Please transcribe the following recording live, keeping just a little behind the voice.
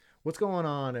What's going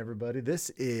on, everybody?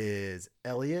 This is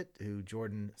Elliot, who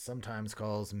Jordan sometimes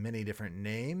calls many different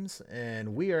names,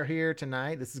 and we are here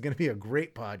tonight. This is going to be a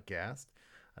great podcast.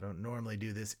 I don't normally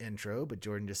do this intro, but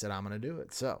Jordan just said I'm going to do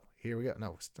it. So here we go.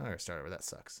 No, I'm going to start over. That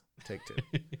sucks. Take two.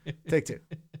 Take two.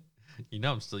 You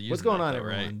know I'm still using What's going that, on, though,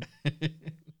 everyone? right?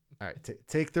 All right,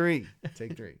 take three.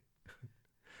 Take three.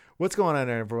 What's going on,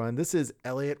 everyone? This is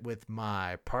Elliot with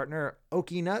my partner,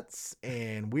 Okie Nuts,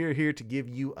 and we're here to give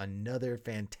you another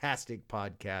fantastic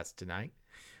podcast tonight.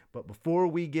 But before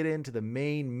we get into the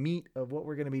main meat of what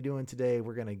we're going to be doing today,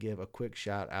 we're going to give a quick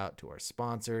shout out to our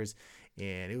sponsors.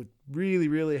 And it would really,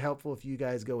 really helpful if you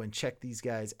guys go and check these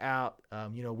guys out.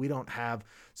 We don't have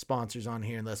sponsors on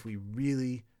here unless we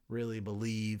really, really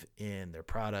believe in their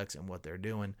products and what they're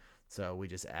doing. So we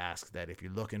just ask that if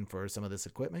you're looking for some of this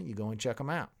equipment, you go and check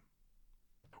them out.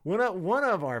 One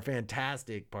of our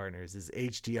fantastic partners is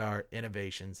HTR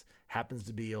Innovations. Happens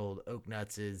to be old Oak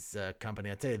Nuts'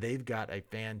 company. I tell you, they've got a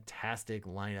fantastic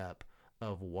lineup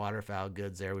of waterfowl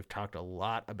goods there. We've talked a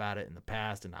lot about it in the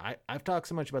past, and I've talked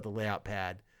so much about the layout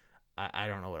pad. I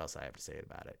don't know what else I have to say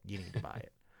about it. You need to buy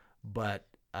it. But,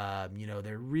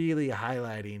 they're really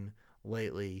highlighting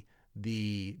lately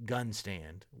the gun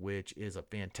stand, which is a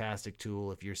fantastic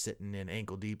tool if you're sitting in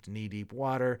ankle deep to knee deep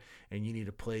water and you need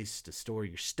a place to store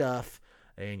your stuff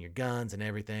and your guns and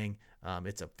everything.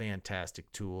 It's a fantastic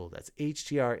tool. That's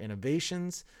HTR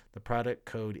Innovations. The product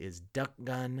code is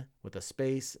DuckGun with a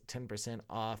space, 10%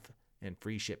 off and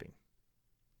free shipping.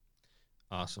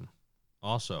 Awesome.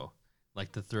 Also,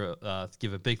 like to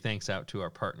give a big thanks out to our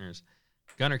partners,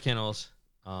 Gunner Kennels,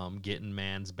 getting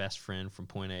man's best friend from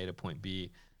point A to point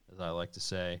B, as I like to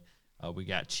say. We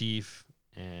got Chief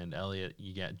and Elliot.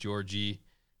 You got Georgie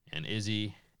and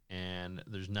Izzy. And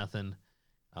there's nothing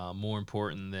more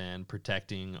important than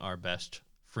protecting our best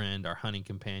friend, our hunting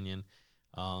companion,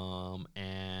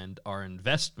 and our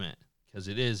investment, because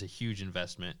it is a huge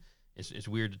investment. It's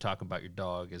weird to talk about your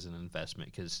dog as an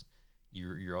investment because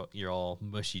you're all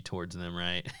mushy towards them,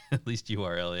 right? At least you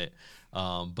are, Elliot.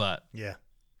 But yeah.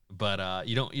 But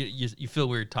you feel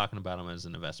weird talking about them as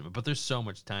an investment. But there's so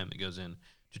much time that goes in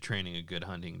to training a good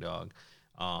hunting dog,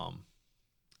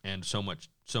 and so much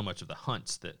of the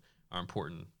hunts that are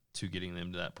important to getting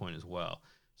them to that point as well.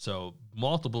 So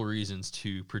multiple reasons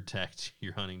to protect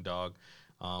your hunting dog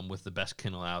with the best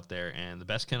kennel out there, and the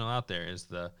best kennel out there is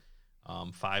the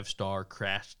 5-star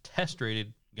crash test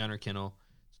rated Gunner Kennel.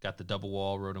 It's got the double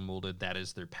wall rotomolded. That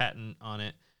is their patent on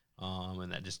it.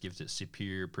 And that just gives it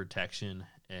superior protection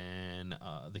in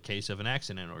the case of an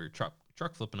accident or your truck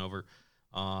flipping over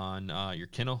on your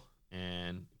kennel,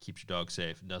 and keeps your dog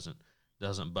safe. It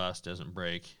doesn't bust, doesn't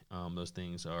break. Those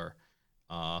things are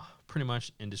pretty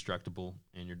much indestructible,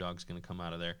 and your dog's going to come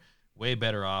out of there way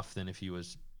better off than if he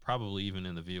was probably even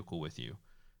in the vehicle with you.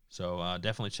 So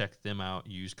definitely check them out.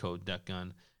 Use code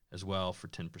DuckGun as well for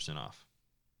 10% off.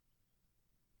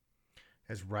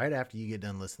 As right after you get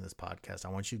done listening to this podcast, I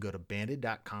want you to go to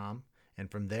banded.com,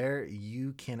 and from there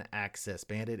you can access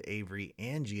Banded, Avery,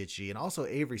 and GHG, and also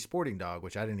Avery Sporting Dog,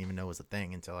 which I didn't even know was a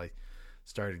thing until I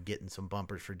started getting some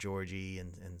bumpers for Georgie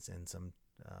and some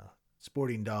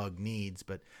sporting dog needs.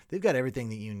 But they've got everything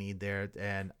that you need there,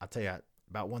 and I'll tell you,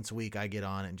 about once a week I get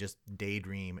on and just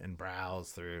daydream and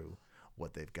browse through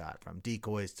what they've got, from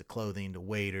decoys to clothing to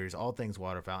waders, all things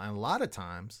waterfowl. And a lot of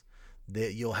times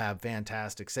that you'll have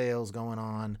fantastic sales going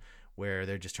on where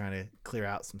they're just trying to clear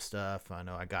out some stuff. I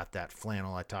know I got that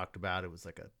flannel I talked about. It was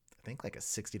I think a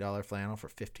 $60 flannel for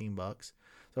 $15.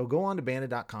 So go on to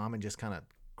bandit.com and just kind of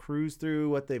cruise through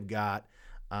what they've got.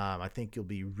 I think you'll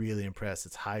be really impressed.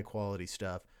 It's high quality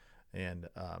stuff, and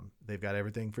they've got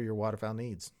everything for your waterfowl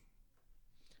needs.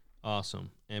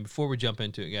 Awesome. And before we jump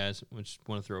into it, guys, I just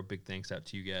want to throw a big thanks out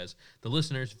to you guys, the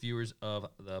listeners, viewers of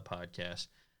the podcast.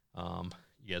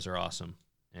 You guys are awesome.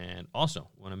 And also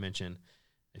want to mention,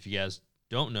 if you guys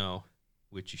don't know,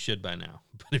 which you should by now,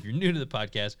 but if you're new to the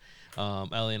podcast,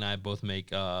 Ellie and I both make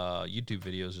YouTube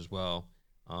videos as well.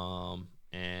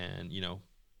 And,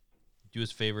 do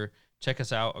us a favor, check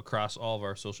us out across all of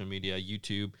our social media,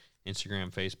 YouTube,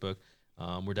 Instagram, Facebook.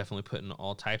 We're definitely putting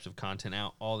all types of content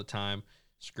out all the time.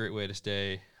 It's a great way to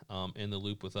stay in the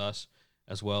loop with us,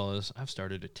 as well as I've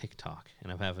started a TikTok,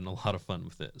 and I'm having a lot of fun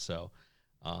with it. So,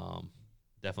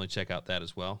 definitely check out that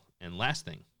as well. And last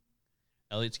thing,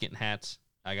 Elliot's getting hats.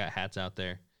 I got hats out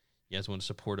there. You guys want to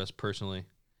support us personally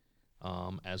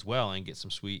as well and get some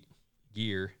sweet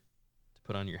gear to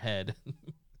put on your head,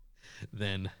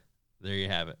 then there you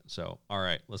have it. So, all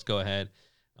right, let's go ahead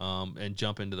and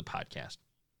jump into the podcast.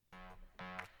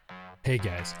 Hey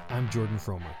guys, I'm Jordan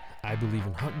Fromer. I believe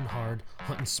in hunting hard,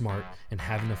 hunting smart, and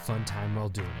having a fun time while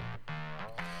doing it.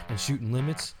 And shooting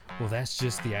limits, well, that's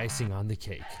just the icing on the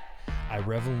cake. I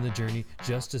revel in the journey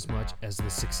just as much as the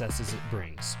successes it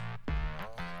brings.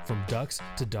 From ducks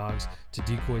to dogs to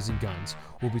decoys and guns,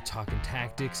 we'll be talking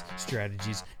tactics,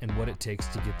 strategies, and what it takes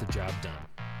to get the job done.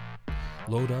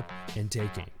 Load up and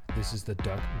take aim. This is the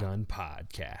Duck Gun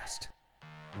Podcast.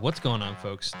 What's going on,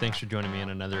 folks? Thanks for joining me in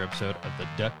another episode of the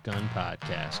Duck Gun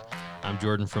Podcast. I'm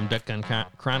Jordan from Duck Gun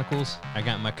Chronicles. I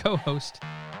got my co-host,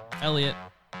 Elliot,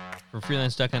 from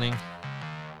Freelance Duck Hunting.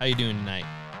 How you doing tonight?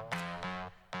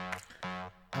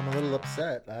 I'm a little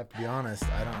upset. I have to be honest.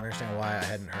 I don't understand why I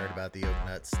hadn't heard about the Oak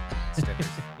Nuts stickers.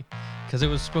 Because it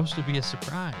was supposed to be a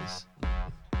surprise.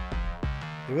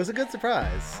 It was a good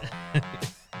surprise.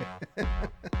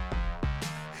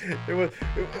 It was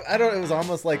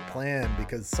almost like planned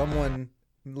because someone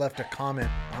left a comment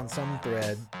on some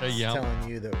thread telling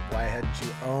you that why hadn't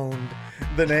you owned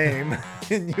the name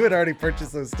and you had already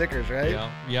purchased those stickers, right?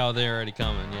 Yeah, they're already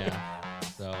coming. Yeah.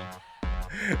 So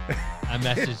I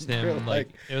messaged him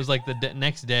it was like the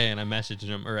next day, and I messaged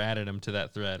him or added him to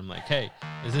that thread. I'm like, hey,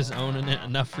 is this owning it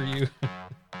enough for you?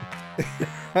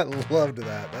 I loved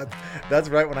that. That's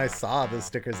right when I saw the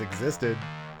stickers existed.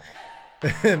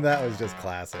 And that was just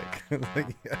classic.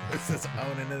 Like, is this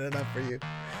owning it enough for you?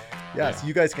 Yeah, so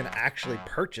you guys can actually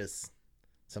purchase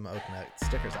some Oak Nut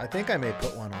stickers. I think I may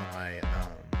put one on my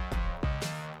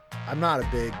I'm not a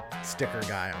big sticker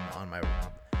guy on my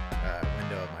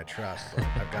window of my truck, but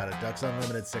I've got a Ducks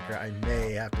Unlimited sticker. I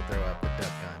may have to throw up a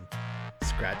Duck Gun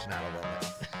scratching out a limit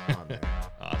on there.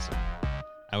 Awesome.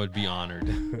 I would be honored.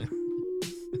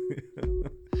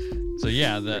 So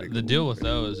yeah, the deal with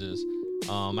those is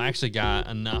I actually got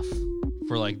enough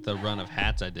for like the run of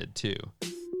hats I did too.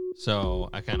 So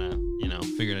I kind of,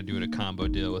 figured I'd do it a combo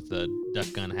deal with the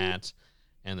Duck Gun hats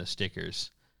and the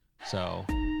stickers. So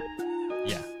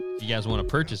yeah, if you guys want to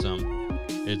purchase them,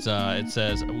 it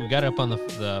says, we got it up on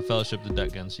the Fellowship of the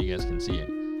Duck Gun so you guys can see it.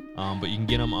 But you can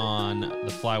get them on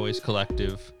the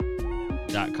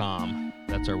flywayscollective.com.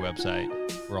 That's our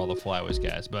website for all the Flyways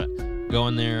guys. But go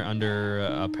in there under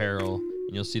apparel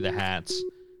and you'll see the hats.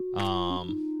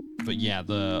 But yeah,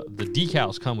 the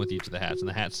decals come with each of the hats, and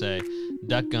the hats say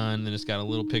Duck Gun, and it's got a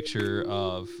little picture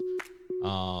of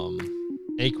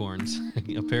acorns,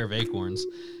 a pair of acorns,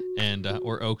 and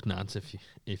or oak nuts,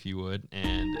 if you would,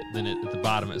 and then at the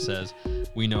bottom it says,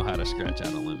 "We know how to scratch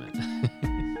out a limit."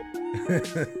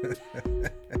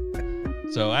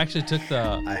 So I actually took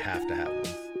I have to have one.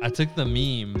 I took the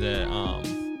meme that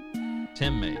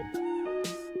Tim made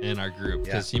in our group,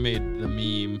 because he made the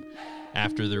meme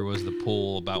after there was the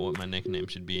poll about what my nickname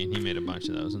should be, and he made a bunch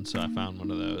of those, and so I found one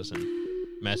of those and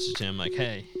messaged him like,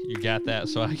 hey, you got that,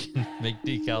 so I can make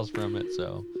decals from it.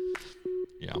 So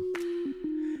yeah,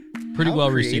 pretty well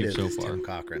received so far. Tim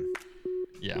Cochran.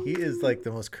 Yeah, he is like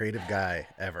the most creative guy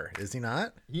ever, is he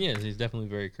not? He is. He's definitely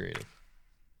very creative.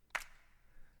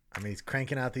 I mean, he's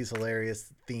cranking out these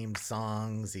hilarious themed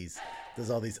songs. He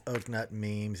does all these Oak Nut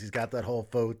memes. He's got that whole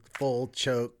full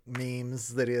choke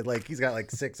memes that he's got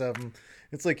like 6 of them.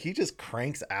 It's like he just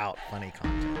cranks out funny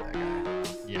content, that guy.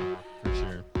 Yeah, for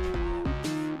sure.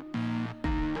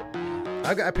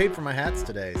 I paid for my hats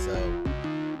today, so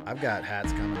I've got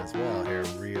hats coming as well here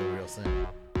real soon.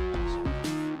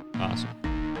 Awesome.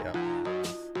 Yep.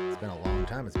 It's been a long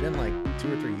time. It's been like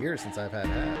 2 or 3 years since I've had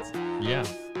hats. Yeah.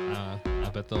 I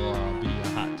bet they'll be a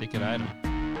hot ticket item.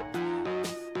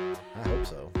 I hope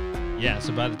so. Yeah,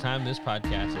 so by the time this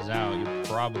podcast is out, you'll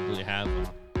probably have them.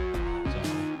 So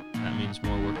that means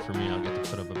more work for me. I'll get to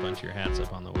put up a bunch of your hats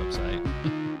up on the website.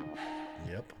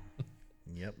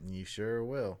 Yep, you sure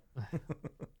will.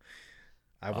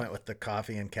 I went with the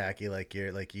coffee and khaki like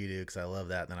you do, because I love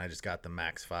that. And then I just got the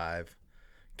Max 5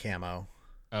 camo.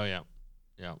 Oh yeah,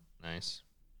 nice.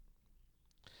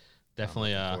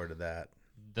 Definitely. I'm looking forward to that.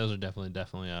 Those are definitely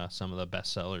some of the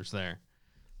best sellers there.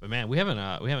 But man, we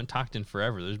haven't talked in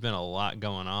forever. There's been a lot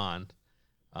going on.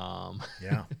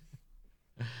 Yeah.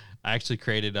 I actually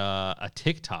created a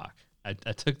TikTok. I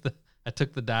took the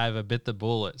dive, I bit the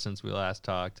bullet since we last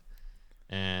talked,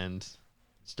 and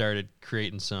started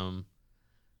creating some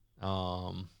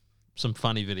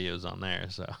funny videos on there.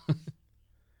 So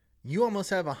you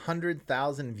almost have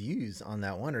 100,000 views on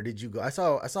that one, or did you go? I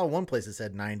saw one place that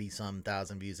said 90-some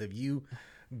thousand views. Have you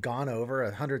gone over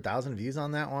 100,000 views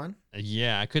on that one?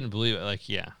 Yeah, I couldn't believe it. Like,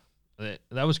 yeah, that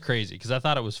was crazy, because I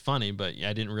thought it was funny, but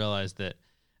I didn't realize that.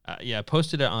 I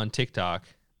posted it on TikTok,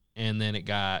 and then it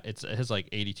has like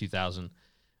 82,000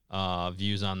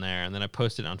 views on there, and then I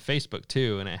posted it on Facebook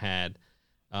too, and it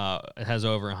has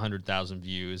over 100,000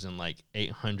 views and like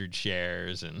 800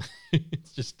 shares, and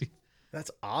it's just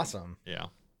that's awesome. Yeah.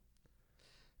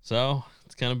 So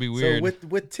it's gonna be weird. So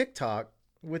with TikTok,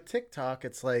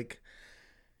 it's like,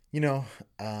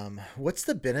 what's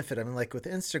the benefit? I mean, like with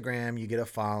Instagram, you get a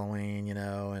following,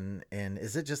 and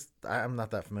is it just? I'm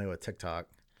not that familiar with TikTok.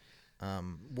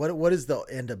 What is the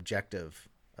end objective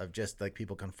of just like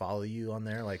people can follow you on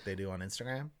there like they do on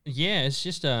Instagram? Yeah, it's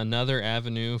just another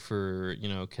avenue for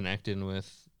connecting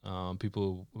with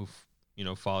people who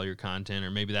follow your content, or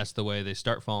maybe that's the way they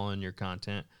start following your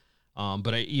content.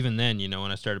 But even then,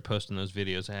 when I started posting those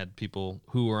videos, I had people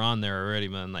who were on there already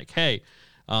been like, "Hey,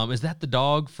 is that the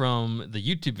dog from the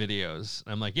YouTube videos?"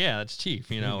 I'm like, "Yeah, that's Chief,"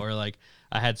 or like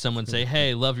I had someone say,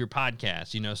 "Hey, love your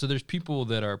podcast," So there's people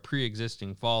that are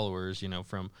pre-existing followers,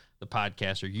 from the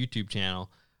podcast or YouTube channel.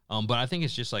 But I think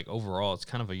it's just like overall, it's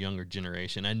kind of a younger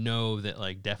generation. I know that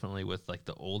like definitely with like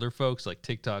the older folks, like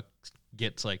TikTok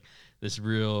gets like this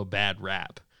real bad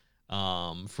rap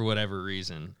for whatever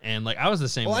reason. And like I was the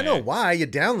same way. I know why. You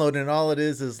download it and all it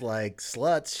is like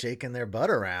sluts shaking their butt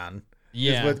around.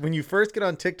 Yeah. When you first get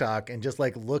on TikTok and just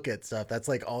like look at stuff, that's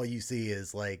like all you see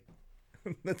is like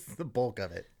that's the bulk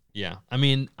of it. Yeah. I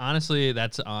mean, honestly,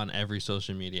 that's on every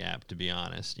social media app, to be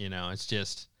honest. It's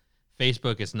just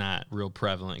Facebook is not real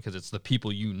prevalent because it's the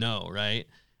people right?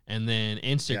 And then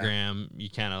Instagram, you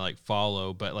kind of like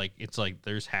follow, but like it's like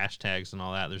there's hashtags and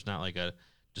all that. There's not like a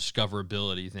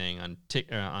discoverability thing on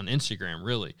Instagram,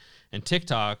 really. And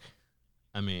TikTok,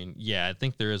 I mean, yeah, I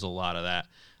think there is a lot of that.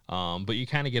 But you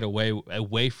kind of get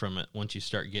away from it once you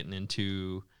start getting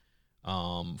into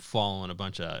following a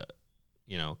bunch of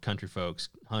country folks,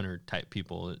 hunter type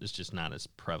people. It's just not as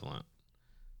prevalent.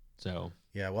 So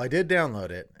yeah, well, I did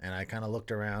download it and I kind of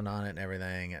looked around on it and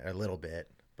everything a little bit,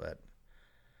 but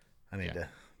I need to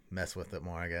mess with it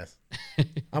more, I guess.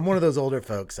 I'm one of those older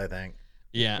folks, I think.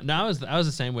 Yeah, no, I was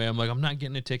the same way. I'm like, I'm not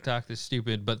getting a TikTok. This is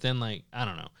stupid. But then, like, I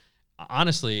don't know.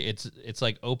 Honestly, it's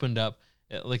like opened up.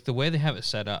 Like the way they have it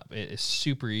set up, it's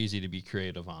super easy to be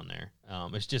creative on there.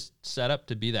 It's just set up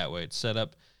to be that way. It's set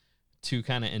up to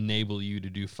kind of enable you to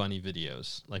do funny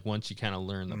videos. Like once you kind of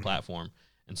learn the platform,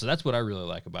 and so that's what I really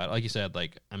like about it. Like you said,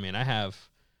 like I mean, I have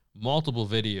multiple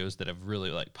videos that have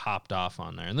really like popped off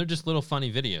on there, and they're just little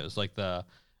funny videos. Like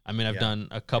I've done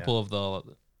a couple of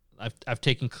the. I've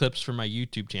taken clips from my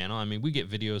YouTube channel. I mean, we get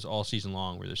videos all season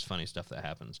long where there's funny stuff that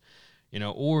happens,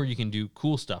 or you can do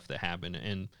cool stuff that happen,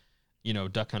 and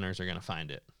duck hunters are gonna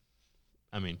find it.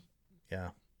 I mean, yeah,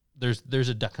 there's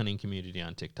a duck hunting community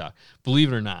on TikTok.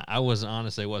 Believe it or not, I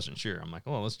wasn't sure. I'm like,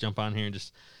 oh, let's jump on here and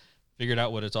just figure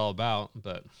out what it's all about.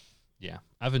 But yeah,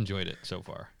 I've enjoyed it so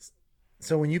far.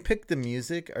 So when you pick the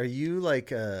music, are you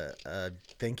like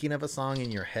thinking of a song in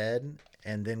your head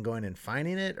and then going and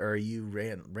finding it, or are you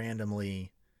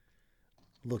randomly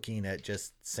looking at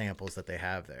just samples that they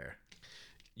have there?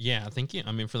 Yeah, I think,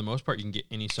 I mean, for the most part, you can get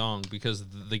any song because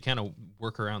they kind of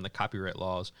work around the copyright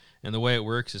laws. And the way it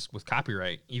works is with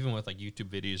copyright, even with like YouTube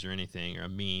videos or anything or a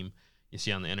meme you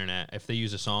see on the internet, if they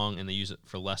use a song and they use it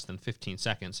for less than 15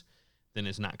 seconds, then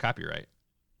it's not copyright.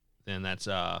 Then that's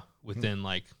within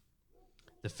like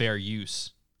the fair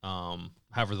use,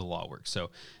 however the law works. So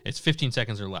it's 15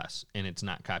 seconds or less, and it's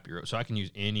not copyright. So I can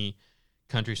use any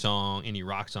country song, any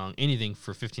rock song, anything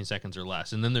for 15 seconds or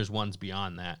less. And then there's ones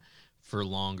beyond that for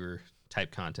longer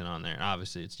type content on there. And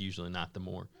obviously, it's usually not the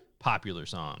more popular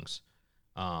songs,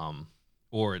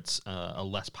 or it's a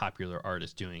less popular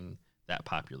artist doing that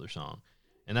popular song.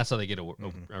 And that's how they get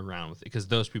around with it, because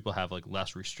those people have like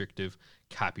less restrictive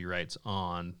copyrights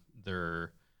on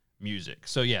their music.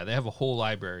 So yeah, they have a whole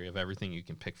library of everything you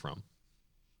can pick from.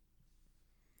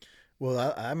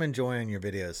 Well, I'm enjoying your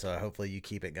videos, so hopefully you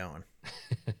keep it going.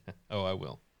 Oh, I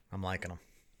will. I'm liking them.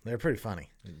 They're pretty funny.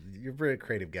 You're a pretty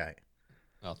creative guy.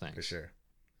 Well, thanks. For sure.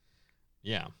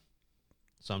 Yeah.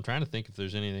 So I'm trying to think if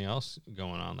there's anything else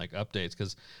going on, like updates,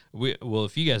 because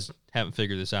if you guys haven't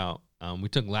figured this out, we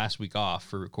took last week off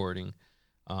for recording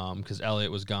because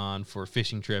Elliot was gone for a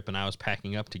fishing trip and I was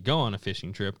packing up to go on a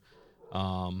fishing trip.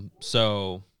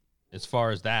 So as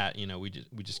far as that,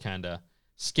 we just kind of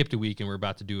skipped a week and we're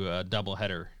about to do a double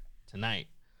header tonight.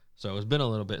 So it's been a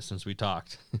little bit since we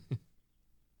talked.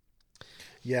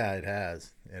 Yeah, it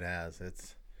has.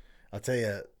 I'll tell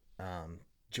you,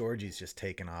 Georgie's just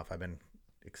taken off. I've been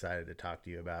excited to talk to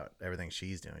you about everything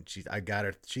she's doing. She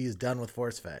is done with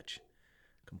force fetch,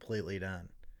 completely done.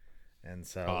 And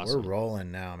so We're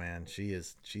rolling now, man.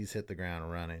 She's hit the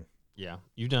ground running. Yeah.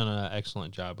 You've done an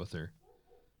excellent job with her.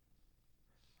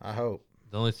 I hope.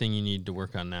 The only thing you need to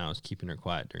work on now is keeping her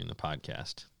quiet during the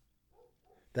podcast.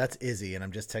 That's Izzy, and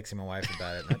I'm just texting my wife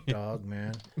about it. That dog,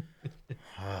 man.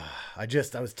 I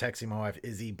was texting my wife,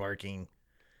 Izzy barking.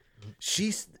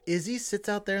 Izzy sits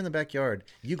out there in the backyard.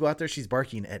 You go out there, she's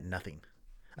barking at nothing.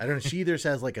 I don't know. She either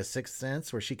has like a sixth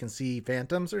sense where she can see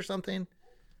phantoms or something.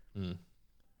 Mm.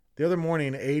 The other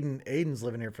morning, Aiden's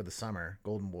living here for the summer,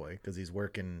 Golden Boy, because he's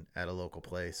working at a local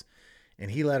place.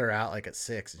 And he let her out like at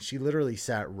 6, and she literally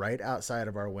sat right outside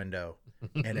of our window,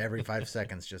 and every 5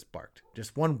 seconds just barked.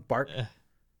 Just one bark.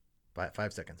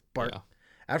 5 seconds. Bark. Yeah.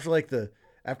 After like the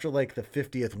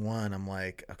 50th one, I'm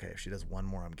like, okay, if she does one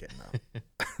more, I'm getting up.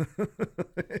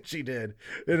 She did.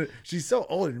 And she's so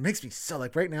old. It makes me so,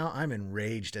 like, right now, I'm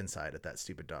enraged inside at that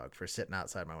stupid dog for sitting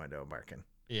outside my window and barking.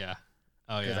 Yeah.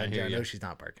 Oh, yeah. Because I know she's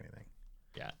not barking anything.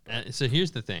 Yeah. And so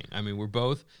here's the thing. I mean,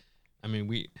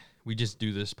 we just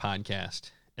do this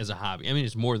podcast as a hobby. I mean,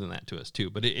 it's more than that to us too,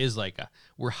 but it is like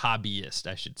we're hobbyist,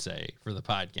 I should say, for the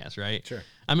podcast, right? Sure.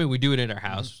 I mean, we do it at our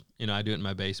house. You know, I do it in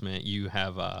my basement. You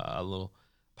have a little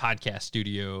podcast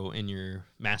studio in your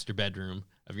master bedroom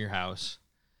of your house.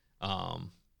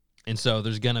 And so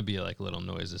there's going to be like little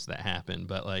noises that happen,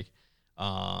 but like,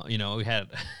 you know, we had,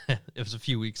 it was a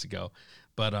few weeks ago,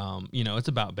 but, you know, it's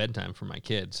about bedtime for my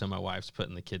kid. So my wife's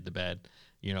putting the kid to bed,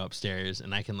 you know, upstairs,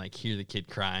 and I can like hear the kid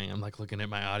crying. I'm like looking at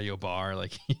my audio bar,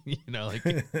 like, you know, like,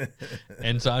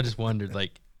 and so I just wondered,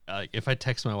 like if I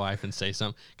text my wife and say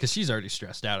something, because she's already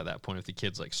stressed out at that point if the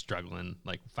kid's like struggling,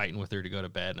 like fighting with her to go to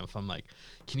bed. And if I'm like,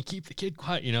 can you keep the kid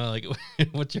quiet? You know, like,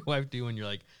 what's your wife do when you're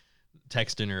like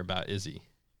texting her about Izzy?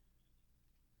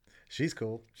 She's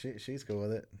cool. She's cool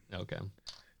with it. Okay.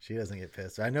 She doesn't get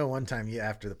pissed. I know one time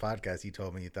after the podcast, you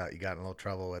told me you thought you got in a little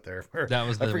trouble with her. That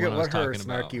was the I forget one I was what her talking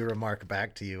snarky about. remark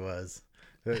back to you was.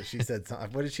 She said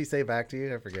something. What did she say back to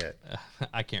you? I forget.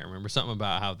 I can't remember. Something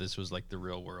about how this was like the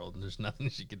real world and there's nothing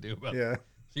she could do about it. Yeah.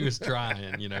 She was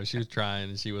trying, you know,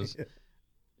 and she was,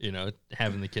 you know,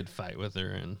 having the kid fight with her,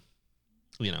 and,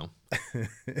 you know,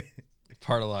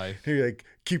 part of life. You're like,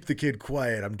 keep the kid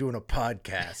quiet. I'm doing a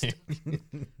podcast.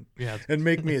 Yeah. And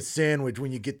make me a sandwich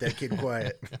when you get that kid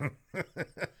quiet.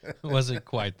 It wasn't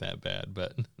quite that bad,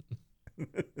 but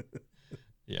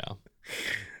yeah.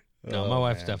 No, my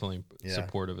wife's definitely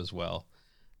supportive as well,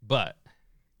 but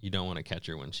you don't want to catch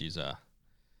her when she's,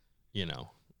 you know,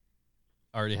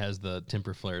 already has the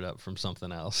temper flared up from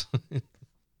something else.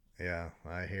 Yeah,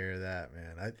 I hear that,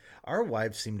 man. Our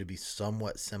wives seem to be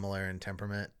somewhat similar in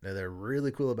temperament. They're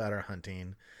really cool about our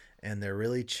hunting, and they're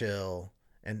really chill.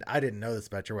 And I didn't know this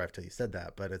about your wife till you said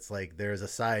that, but it's like there's a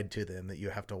side to them that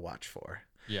you have to watch for.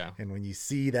 Yeah. And when you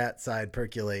see that side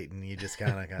percolating, you just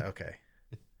kind of go, okay,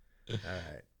 all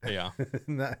right. Yeah.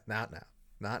 Not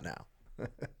now.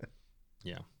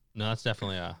 Yeah. No, that's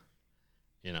definitely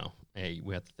you know, hey,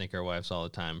 we have to thank our wives all the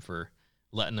time for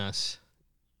letting us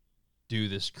do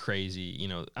this crazy, you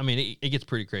know, I mean, it gets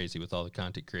pretty crazy with all the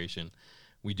content creation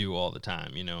we do all the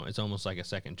time. You know, it's almost like a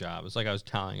second job. It's like I was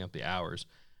tallying up the hours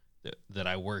that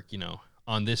I work, you know,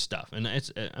 on this stuff. And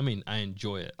I mean, I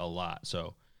enjoy it a lot.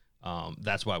 So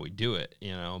that's why we do it,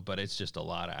 you know, but it's just a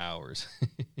lot of hours.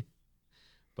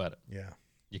 But yeah,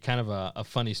 you kind of a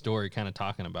funny story kind of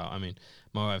talking about, I mean,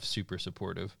 my wife's super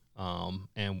supportive.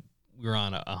 And we were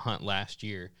on a hunt last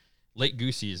year, late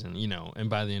goose season, you know, and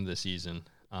by the end of the season,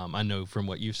 I know from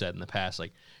what you've said in the past,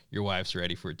 like your wife's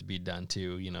ready for it to be done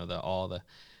too. You know, all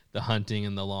the hunting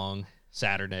and the long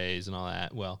Saturdays and all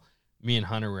that. Well, me and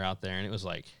Hunter were out there, and it was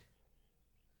like,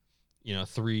 you know,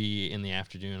 3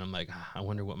 p.m. I'm like, I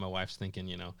wonder what my wife's thinking,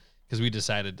 you know, because we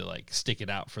decided to like stick it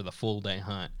out for the full day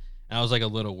hunt. And I was like a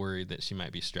little worried that she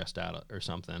might be stressed out or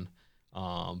something.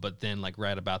 But then like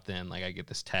right about then, like I get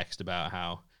this text about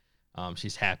how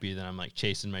she's happy that I'm like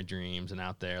chasing my dreams and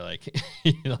out there, like,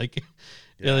 like,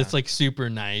 yeah, it's like super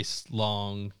nice,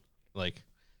 long, like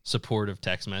supportive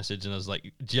text message. And I was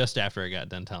like, just after I got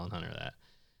done telling Hunter that.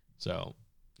 So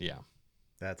yeah.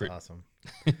 That's awesome.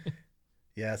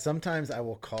 Yeah. Sometimes I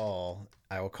will call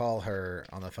her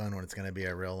on the phone when it's going to be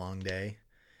a real long day.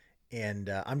 And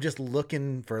I'm just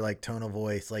looking for like tone of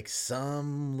voice, like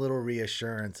some little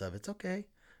reassurance of it's okay.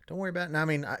 Don't worry about it. And I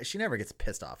mean, she never gets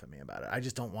pissed off at me about it. I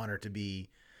just don't want her to be,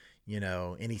 you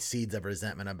know, any seeds of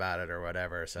resentment about it or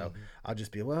whatever. So I'll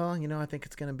just be, well, you know, I think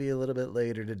it's going to be a little bit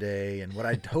later today. And what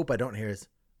I hope I don't hear is,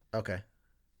 okay.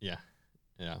 Yeah.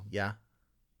 Yeah. Yeah.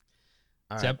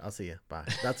 All right. I'll see you. Bye.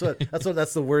 That's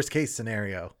the worst case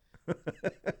scenario.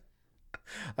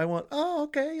 I want, oh,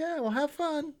 okay. Yeah. Well, have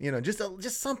fun. You know, just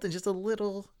something, just a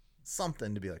little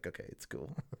something to be like, okay, it's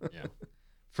cool. Yeah.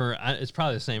 It's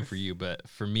probably the same for you, but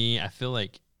for me, I feel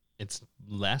like it's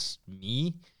less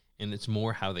me and it's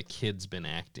more how the kid's been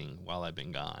acting while I've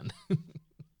been gone.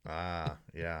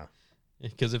 Yeah.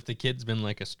 Because if the kid's been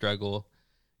like a struggle,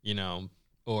 you know,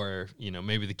 or, you know,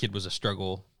 maybe the kid was a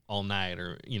struggle all night,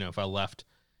 or, you know, if I left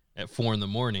at 4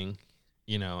 a.m,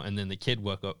 and then the kid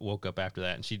woke up after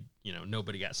that, and she,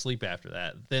 nobody got sleep after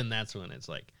that. Then that's when it's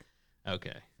like,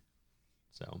 okay.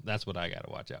 So that's what I got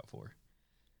to watch out for.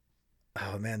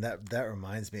 Oh man, that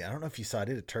reminds me. I don't know if you saw, I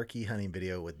did a turkey hunting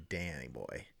video with Danny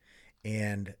Boy,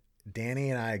 and Danny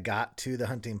and I got to the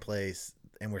hunting place,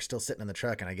 and we're still sitting in the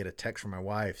truck, and I get a text from my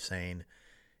wife saying,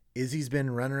 Izzy's been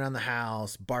running around the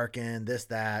house, barking, this,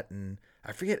 that, and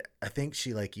I forget, I think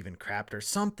she like even crapped or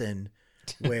something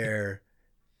where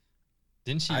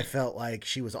didn't she? I felt like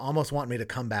she was almost wanting me to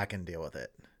come back and deal with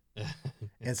it.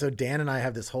 And so Dan and I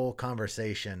have this whole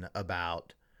conversation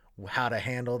about how to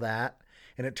handle that.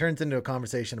 And it turns into a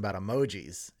conversation about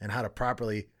emojis and how to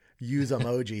properly use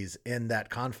emojis in that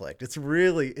conflict. It's a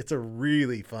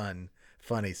really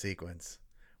funny sequence.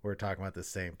 We're talking about the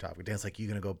same topic. Dan's like, you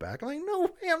going to go back? I'm like, no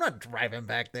way. I'm not driving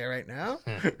back there right now.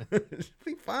 It'll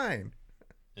be fine.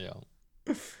 Yeah.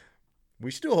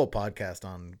 We should do a whole podcast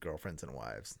on girlfriends and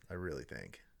wives. I really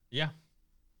think. Yeah.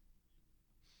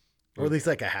 Or at least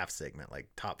like a half segment, like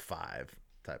top 5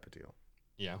 type of deal.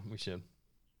 Yeah, we should.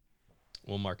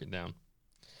 We'll mark it down.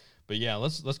 But yeah,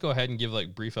 let's go ahead and give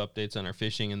like brief updates on our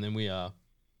fishing, and then we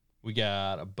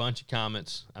got a bunch of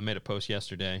comments. I made a post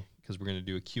yesterday because we're going to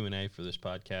do a Q&A for this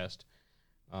podcast,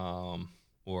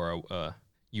 or a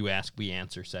you ask we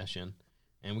answer session,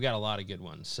 and we got a lot of good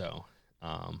ones. So,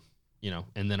 and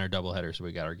then our doubleheader, so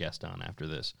we got our guest on after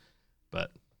this.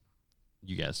 But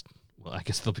you guys, well, I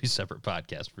guess there'll be separate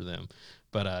podcasts for them.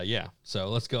 But yeah, so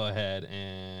let's go ahead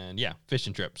and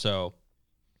fishing trip. So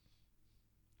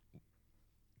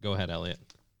go ahead, Elliot.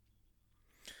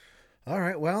 All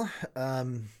right. Well,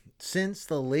 since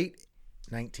the late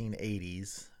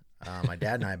 1980s, my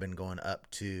dad and I have been going up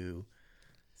to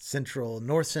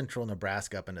north central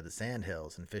Nebraska, up into the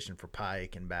sandhills, and fishing for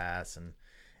pike and bass,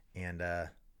 and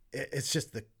it's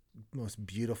just the most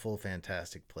beautiful,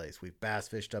 fantastic place. We've bass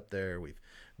fished up there. We've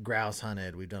grouse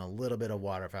hunted. We've done a little bit of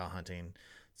waterfowl hunting.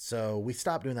 So we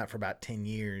stopped doing that for about 10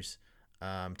 years,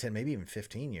 10, maybe even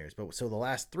 15 years. But so the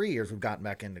last 3 years we've gotten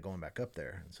back into going back up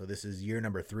there. So this is year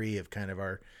number 3 of kind of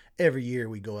every year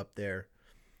we go up there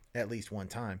at least one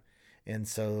time. And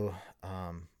so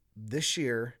this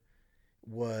year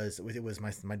it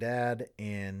was my dad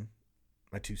and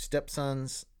my 2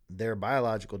 stepsons, their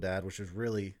biological dad, which was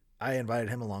really, I invited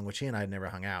him along, which he and I had never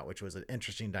hung out, which was an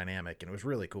interesting dynamic, and it was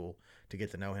really cool to get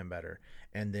to know him better.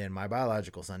 And then my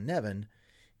biological son, Nevin,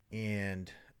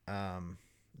 and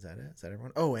is that it? Is that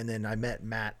everyone? Oh, and then I met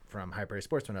Matt from High Prairie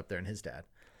Sportsman up there, and his dad.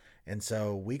 And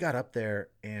so we got up there,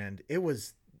 and it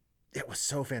was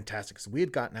so fantastic. So we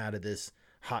had gotten out of this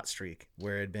hot streak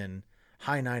where it had been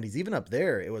high 90s. Even up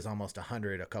there, it was almost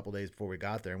 100 a couple days before we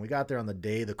got there. And we got there on the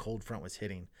day the cold front was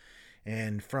hitting.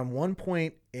 And from one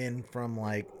point in, from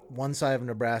like one side of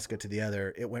Nebraska to the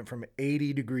other, it went from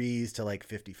 80 degrees to like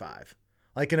 55,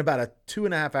 like in about a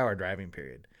 2.5 hour driving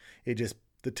period.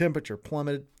 The temperature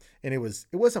plummeted, and it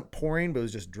wasn't pouring, but it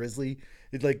was just drizzly.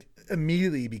 It like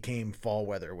immediately became fall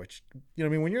weather, which,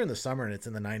 when you're in the summer and it's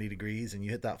in the 90 degrees and you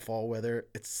hit that fall weather,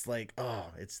 it's like, oh,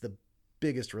 it's the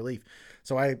biggest relief.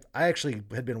 So I actually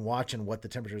had been watching what the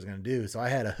temperature was going to do. So I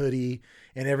had a hoodie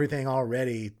and everything all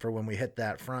ready for when we hit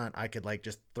that front. I could like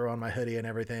just throw on my hoodie and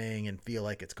everything and feel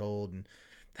like it's cold. And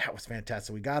that was fantastic.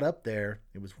 So we got up there.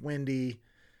 It was windy,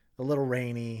 a little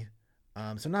rainy.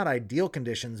 So not ideal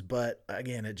conditions, but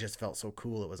again, it just felt so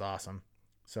cool. It was awesome.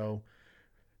 So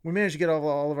we managed to get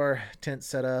all of our tents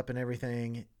set up and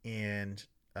everything, and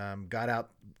got out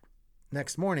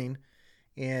next morning,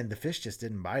 and the fish just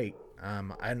didn't bite.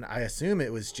 And I assume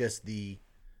it was just the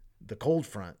cold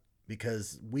front,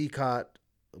 because we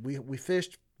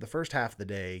fished the first half of the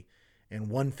day, and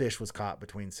 1 fish was caught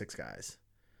between 6 guys.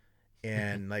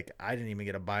 And like, I didn't even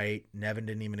get a bite. Nevin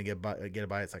didn't even get a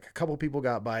bite. It's like a couple people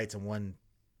got bites, and one,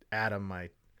 Adam, my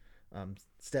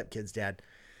stepkid's dad,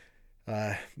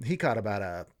 he caught about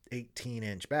a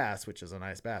 18-inch bass, which is a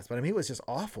nice bass. But I mean, it was just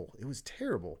awful. It was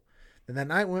terrible. And that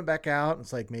night we went back out, and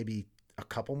it's like maybe a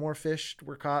couple more fish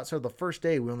were caught. So the first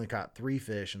day we only caught 3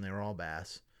 fish, and they were all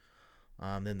bass.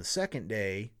 Then the second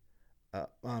day, it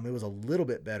was a little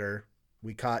bit better.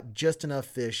 We caught just enough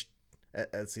fish.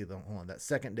 That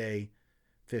second day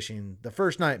fishing, the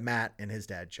first night, Matt and his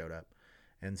dad showed up.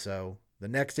 And so the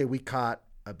next day we caught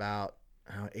about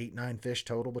 8-9 fish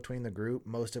total between the group,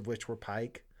 most of which were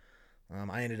pike.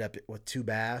 I ended up with 2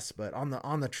 bass, but on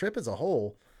the trip as a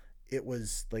whole, it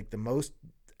was like the most.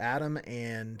 Adam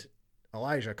and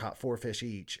Elijah caught 4 fish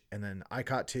each, and then I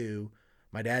caught 2.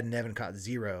 My dad and Nevin caught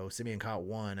 0. Simeon caught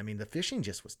 1. I mean, the fishing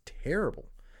just was terrible,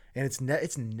 and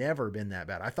it's never been that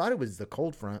bad. I thought it was the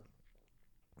cold front,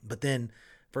 but then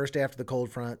first day after the cold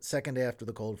front, second day after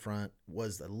the cold front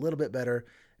was a little bit better.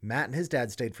 Matt and his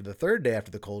dad stayed for the third day after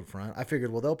the cold front. I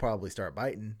figured, well, they'll probably start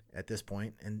biting at this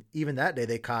point. And even that day,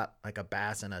 they caught like a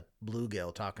bass and a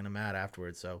bluegill, talking to Matt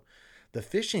afterwards. So the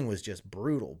fishing was just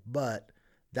brutal, but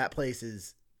that place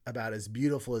is about as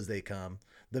beautiful as they come.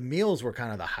 The meals were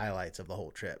kind of the highlights of the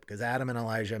whole trip because Adam and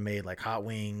Elijah made like hot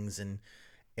wings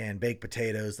and baked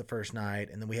potatoes the first night.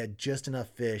 And then we had just enough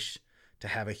fish to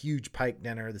have a huge pike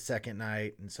dinner the second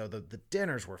night. And so the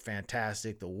dinners were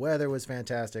fantastic. The weather was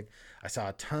fantastic. I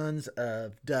saw tons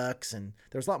of ducks, and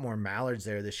there was a lot more mallards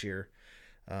there this year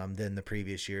than the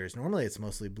previous years. Normally it's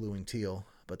mostly blue-winged teal,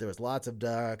 but there was lots of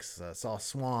ducks. Saw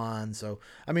swan. So,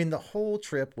 I mean, the whole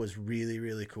trip was really,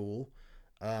 really cool.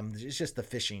 It's just the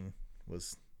fishing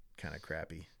was kind of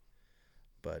crappy.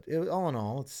 But all in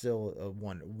all, it's still a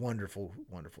wonderful,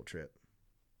 wonderful trip.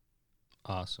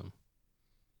 Awesome.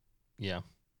 Yeah,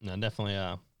 no, definitely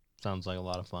sounds like a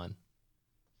lot of fun.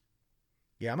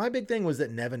 Yeah, my big thing was that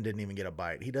Nevin didn't even get a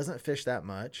bite. He doesn't fish that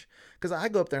much because I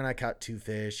go up there and I caught 2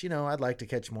 fish. You know, I'd like to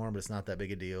catch more, but it's not that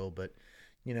big a deal. But,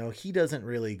 you know, he doesn't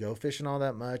really go fishing all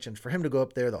that much. And for him to go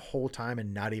up there the whole time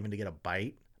and not even to get a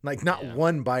bite, like not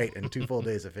one bite in 2 full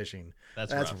days of fishing,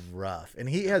 that's rough. And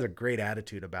he has a great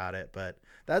attitude about it. But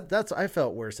that's I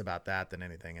felt worse about that than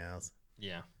anything else.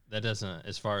 Yeah, that doesn't,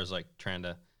 as far as like trying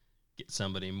to get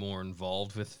somebody more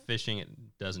involved with fishing, it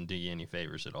doesn't do you any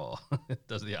favors at all. It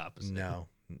does the opposite.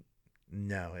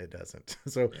 No, it doesn't.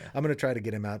 So I'm going to try to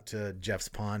get him out to Jeff's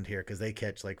pond here because they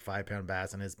catch like 5-pound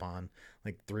bass in his pond,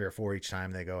 like 3 or 4 each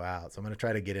time they go out. So I'm going to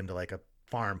try to get him to like a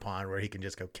farm pond where he can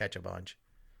just go catch a bunch.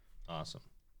 Awesome.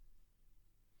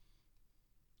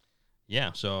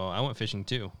 Yeah, so I went fishing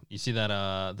too. You see that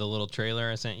the little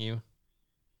trailer I sent you?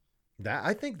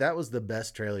 I think that was the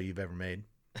best trailer you've ever made.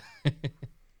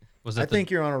 I think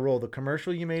you're on a roll. The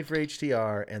commercial you made for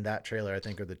HTR and that trailer, I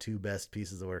think, are the 2 best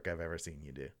pieces of work I've ever seen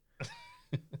you do.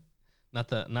 Not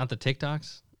the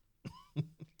TikToks?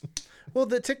 Well,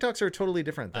 the TikToks are a totally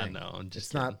different thing. I know. It's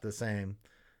kidding. Not the same.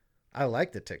 I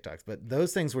like the TikToks, but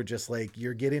those things were just like,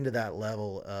 you're getting to that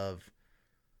level of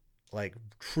like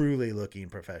truly looking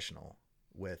professional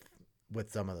with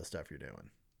some of the stuff you're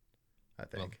doing. I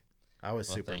think I was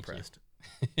super impressed.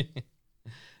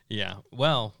 Yeah.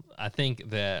 Well, I think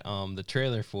that the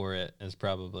trailer for it is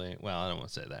probably, well, I don't want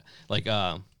to say that. Like,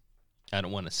 I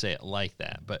don't want to say it like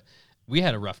that, but we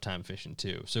had a rough time fishing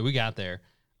too. So we got there.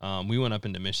 We went up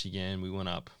into Michigan. We went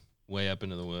up way up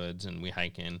into the woods, and we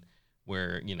hike in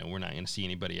where, you know, we're not going to see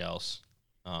anybody else,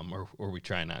 or we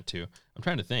try not to. I'm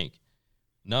trying to think.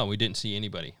 No, we didn't see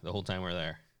anybody the whole time we were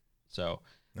there. So,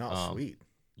 sweet.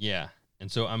 Yeah.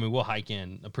 And so, I mean, we'll hike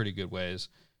in a pretty good ways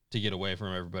to get away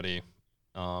from everybody.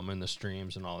 And the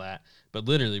streams and all that. But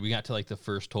literally, we got to like the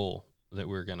first hole that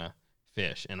we were gonna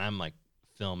fish, and I'm like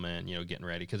filming, you know, getting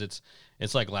ready because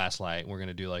it's like last light. We're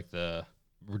gonna do like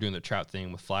we're doing the trout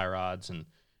thing with fly rods and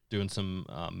doing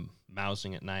some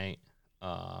mousing at night.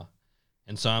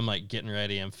 And so I'm like getting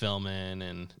ready, I'm filming,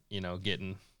 and you know,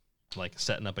 getting like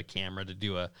setting up a camera to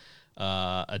do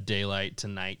a daylight to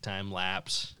nighttime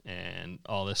lapse and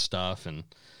all this stuff. And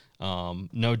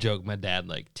no joke, my dad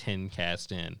like 10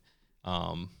 cast in.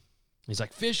 He's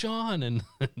like, fish on, and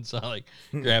so I like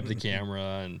grab the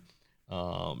camera and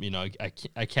you know,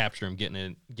 I capture him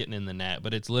getting in the net,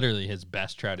 but it's literally his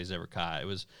best trout he's ever caught. It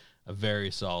was a very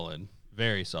solid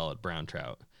brown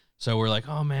trout. So we're like,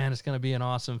 oh man, it's gonna be an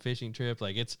awesome fishing trip.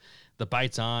 Like the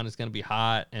bite's on, it's gonna be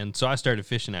hot. And so I started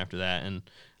fishing after that, and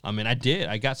I mean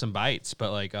I got some bites,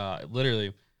 but like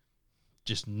literally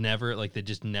just never, like they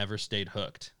just never stayed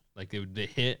hooked. Like they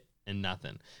hit and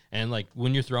nothing. And like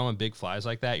when you're throwing big flies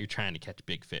like that, you're trying to catch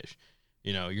big fish.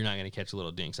 You know, you're not going to catch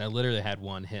little dinks. I literally had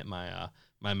one hit my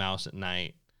my mouse at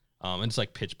night. And it's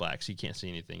like pitch black, so you can't see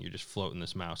anything. You're just floating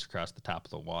this mouse across the top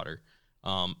of the water.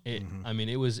 I mean,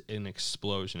 it was an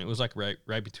explosion. It was like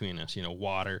right between us, you know,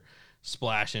 water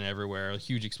splashing everywhere, a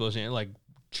huge explosion. It like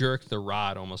jerked the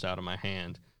rod almost out of my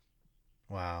hand.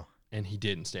 Wow. And he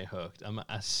didn't stay hooked.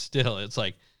 It's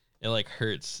like, it like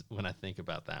hurts when I think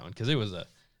about that one, because that'd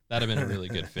have been a really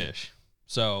good fish.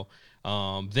 So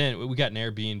then we got an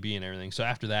Airbnb and everything. So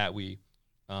after that, we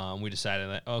decided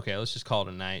that, okay, let's just call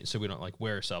it a night so we don't like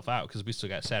wear ourselves out, because we still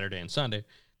got Saturday and Sunday.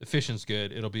 The fishing's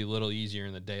good. It'll be a little easier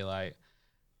in the daylight.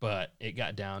 But it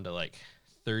got down to like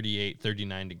 38,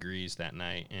 39 degrees that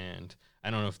night. And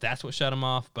I don't know if that's what shut them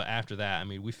off. But after that, I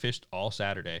mean, we fished all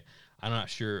Saturday. I'm not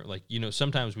sure. Like, you know,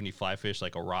 sometimes when you fly fish,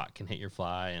 like a rock can hit your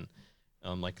fly,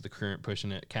 and like the current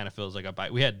pushing it kind of feels like a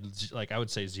bite. We had, like, I would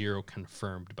say 0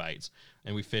 confirmed bites,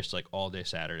 and we fished like all day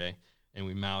Saturday, and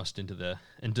we moused into the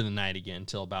night again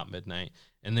till about midnight,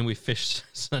 and then we fished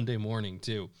Sunday morning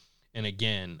too. And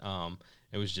again,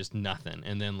 It was just nothing.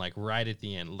 And then like right at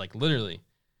the end, like literally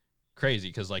crazy,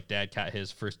 because like Dad caught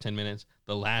his first 10 minutes.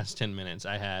 The last 10 minutes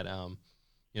I had, I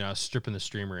was stripping the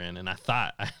streamer in, and I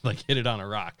thought I like hit it on a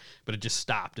rock, but it just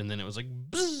stopped, and then it was like,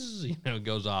 buzz, it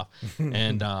goes off.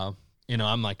 And,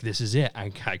 I'm like, this is it. I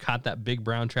caught that big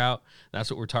brown trout. That's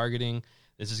what we're targeting.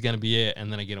 This is going to be it.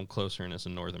 And then I get him closer, and it's a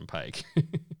northern pike.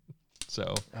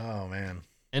 So. Oh, man.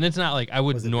 And it's not like I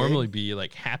would normally big? be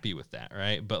like happy with that,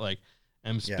 right? But like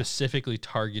I'm specifically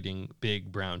targeting big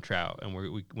brown trout, and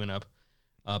we went up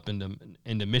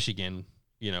into Michigan,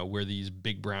 where these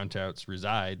big brown trouts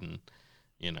reside, and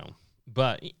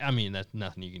but I mean that's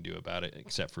nothing you can do about it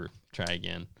except for try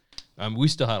again. We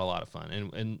still had a lot of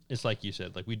fun, and it's like you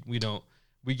said, like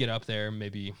we get up there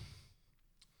maybe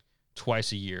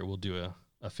twice a year. We'll do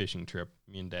a fishing trip,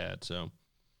 me and Dad. So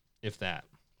if that.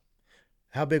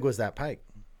 How big was that pike?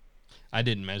 I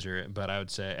didn't measure it, but I would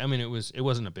say, I mean, it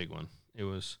wasn't a big one. It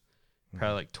was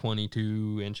probably like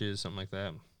 22 inches, something like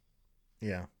that.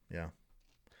 Yeah, yeah.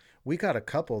 We caught a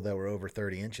couple that were over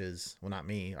 30 inches. Well, not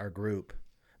me, our group.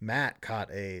 Matt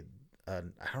caught I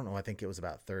don't know, I think it was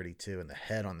about 32, and the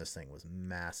head on this thing was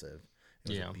massive.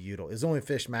 It was beautiful. It was the only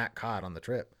fish Matt caught on the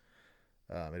trip.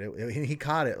 He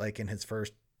caught it like in his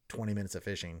first 20 minutes of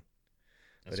fishing.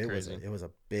 That's but crazy. It was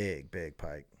a big, big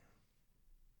pike.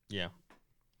 Yeah.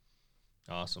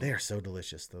 Awesome. They are so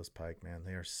delicious, those pike, man.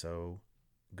 They are so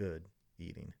good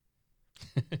eating.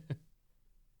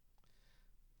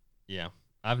 Yeah.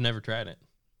 I've never tried it,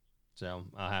 so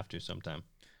I'll have to sometime.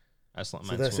 So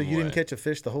you didn't catch a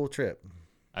fish the whole trip?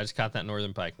 I just caught that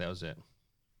northern pike. That was it.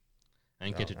 I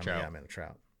didn't catch a trout. Yeah, I meant a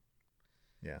trout.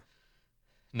 Yeah.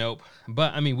 Nope.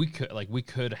 But, I mean, we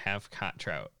could have caught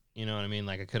trout. You know what I mean?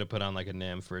 Like, I could have put on, like, a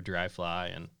nymph for a dry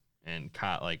fly and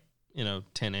caught, like,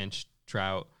 10-inch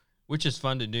trout, which is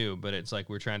fun to do, but it's like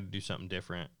we're trying to do something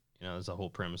different. That's the whole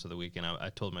premise of the weekend. I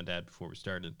told my dad before we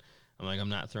started, I'm like, I'm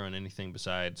not throwing anything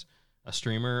besides a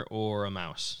streamer or a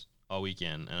mouse all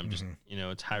weekend. And I'm just,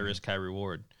 it's high risk, high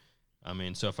reward. I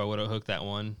mean, so if I would have hooked that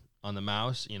one on the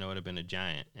mouse, it would have been a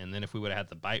giant. And then if we would have had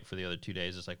the bite for the other 2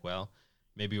 days, it's like, well,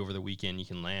 maybe over the weekend you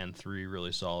can land 3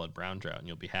 really solid brown trout and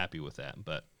you'll be happy with that.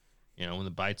 But, when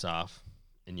the bite's off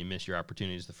and you miss your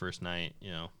opportunities the first night,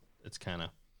 it's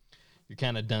you're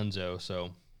kind of donezo,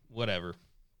 so whatever.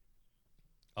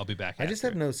 I'll be back. I just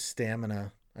have no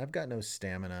stamina. I've got no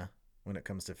stamina when it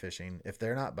comes to fishing. If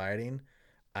they're not biting,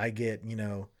 I get,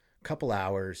 a couple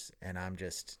hours and I'm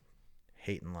just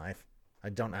hating life. I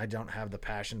don't have the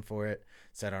passion for it,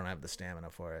 so I don't have the stamina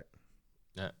for it.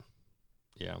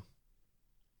 Yeah.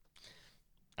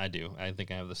 I do. I think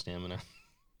I have the stamina.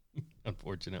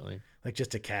 Unfortunately, like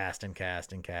just to cast and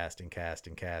cast and cast and cast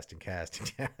and cast and cast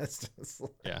and cast. It's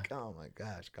like, oh my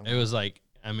gosh, it was like,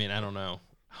 I mean, I don't know,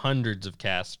 hundreds of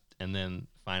casts, and then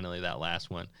finally that last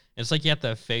one. It's like you have to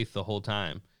have faith the whole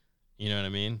time. You know what I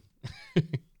mean?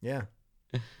 Yeah.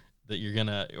 That you're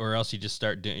gonna, or else you just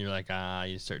start doing. You're like,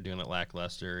 you start doing it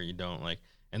lackluster. You don't like,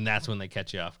 and that's when they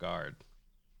catch you off guard.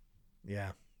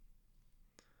 Yeah.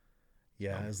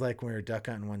 Yeah, it was like when we were duck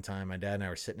hunting one time. My dad and I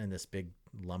were sitting in this big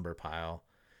lumber pile,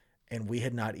 and we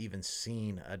had not even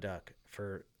seen a duck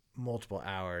for multiple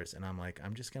hours. And I'm like,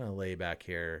 I'm just going to lay back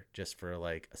here just for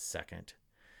like a second.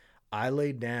 I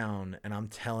laid down, and I'm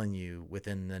telling you,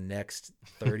 within the next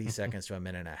 30 seconds to a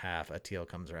minute and a half, a teal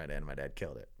comes right in. My dad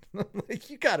killed it. I'm like,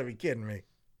 you got to be kidding me.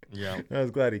 Yeah. I was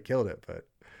glad he killed it, but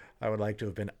I would like to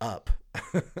have been up.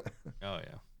 Oh,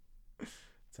 yeah.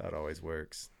 That's how it always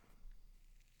works.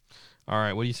 All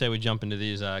right, what do you say we jump into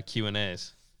these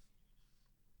Q&As?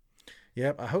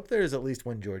 Yep, I hope there is at least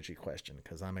one Georgie question,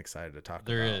 because I'm excited to talk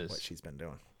about what she's been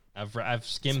doing. I've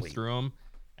skimmed through them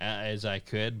as I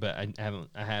could, but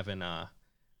I haven't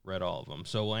read all of them.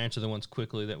 So we'll answer the ones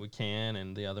quickly that we can,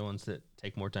 and the other ones that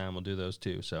take more time, we'll do those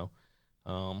too. So,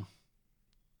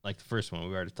 like the first one,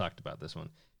 we already talked about this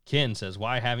one. Ken says,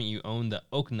 "Why haven't you owned the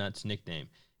Oak Nuts nickname?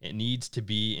 It needs to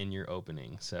be in your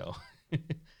opening." So.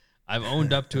 I've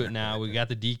owned up to it now. We got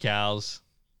the decals.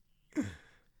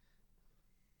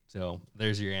 So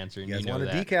there's your answer. You guys want a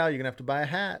decal, you're going to have to buy a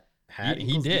hat.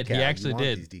 He did. Decal. He actually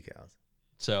did. These decals.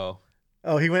 So.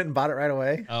 Oh, he went and bought it right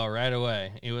away? Oh, right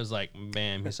away. It was like,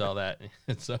 bam, he saw that.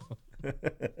 So.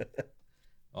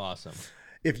 Awesome.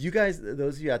 If you guys,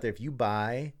 those of you out there, if you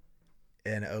buy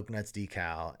an Oak Nuts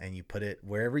decal and you put it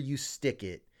wherever you stick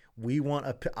it,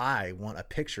 I want a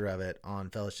picture of it on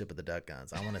Fellowship of the Duck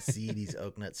Guns. I want to see these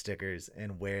Oak Nut stickers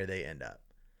and where they end up.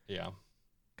 Yeah.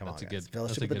 Come on, guys.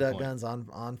 Fellowship of the Duck Guns on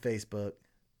Facebook.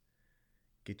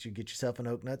 Get yourself an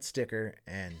Oak Nut sticker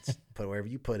and put wherever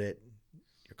you put it,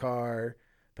 your car,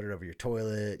 put it over your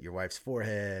toilet, your wife's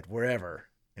forehead, wherever,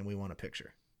 and we want a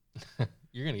picture.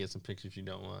 You're gonna get some pictures you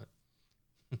don't want.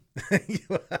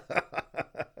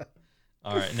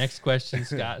 All right, next question.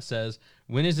 Scott says,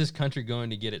 when is this country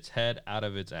going to get its head out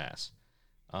of its ass?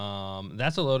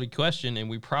 That's a loaded question, and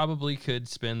we probably could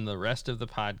spend the rest of the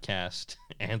podcast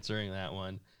answering that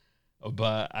one,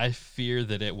 but I fear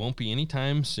that it won't be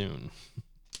anytime soon.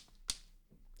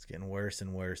 It's getting worse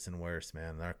and worse and worse,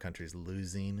 man. Our country's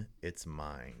losing its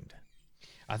mind.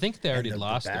 I think they already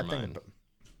lost their mind.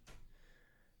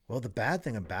 Well, the bad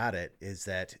thing about it is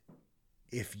that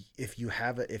if you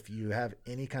have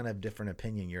any kind of different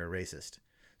opinion, you're a racist.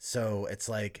 So it's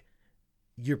like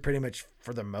you're pretty much,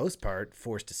 for the most part,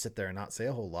 forced to sit there and not say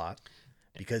a whole lot,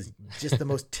 because just the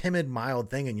most timid, mild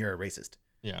thing, and you're a racist.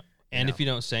 Yeah. And if you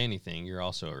don't say anything, you're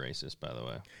also a racist, by the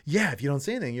way. Yeah, if you don't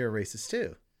say anything, you're a racist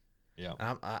too.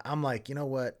 Yeah. I'm like, you know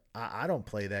what? I don't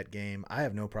play that game. I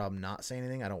have no problem not saying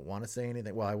anything. I don't want to say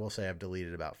anything. Well, I will say I've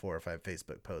deleted about 4 or 5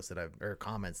 Facebook posts or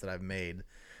comments that I've made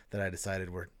that I decided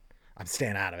I'm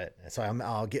staying out of it. So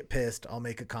I'll get pissed. I'll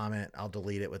make a comment. I'll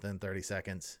delete it within 30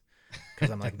 seconds.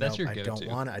 Because I'm like, That's nope, your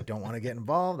I don't want to get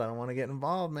involved. I don't want to get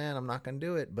involved, man. I'm not going to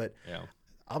do it. But yeah.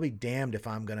 I'll be damned if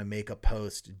I'm going to make a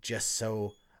post just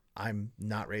so I'm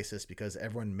not racist, because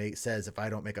everyone says if I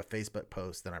don't make a Facebook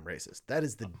post, then I'm racist. That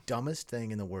is the dumbest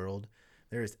thing in the world.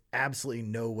 There is absolutely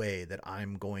no way that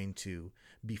I'm going to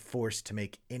be forced to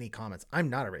make any comments. I'm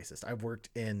not a racist. I've worked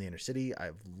in the inner city.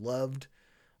 I've loved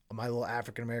my little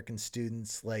African-American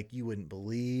students like you wouldn't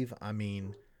believe. I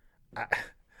mean,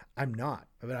 I'm not,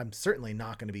 but I'm certainly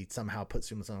not going to be somehow put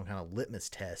through some kind of litmus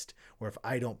test where if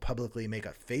I don't publicly make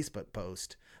a Facebook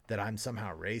post that I'm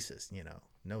somehow racist,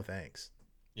 no thanks.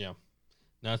 Yeah.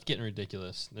 No, it's getting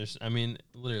ridiculous.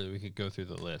 Literally we could go through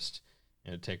the list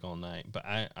and it'd take all night, but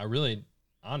I really,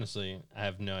 honestly, I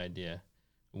have no idea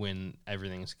when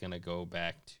everything's going to go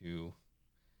back to,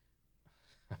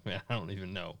 I don't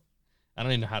even know. I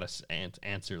don't even know how to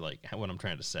answer like what I'm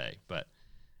trying to say, but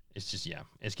it's just,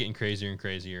 it's getting crazier and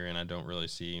crazier, and I don't really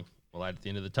see a light at the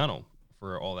end of the tunnel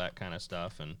for all that kind of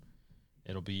stuff, and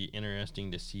it'll be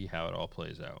interesting to see how it all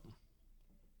plays out.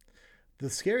 The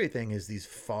scary thing is these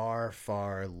far,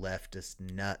 far leftist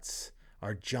nuts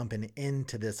are jumping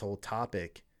into this whole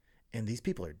topic, and these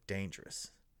people are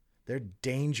dangerous. They're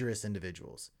dangerous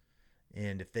individuals,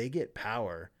 and if they get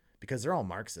power, because they're all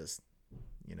Marxists,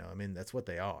 that's what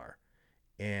they are,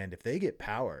 and if they get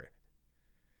power,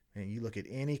 and you look at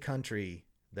any country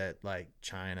that, like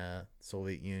China,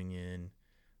 Soviet Union,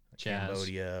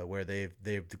 Cambodia, where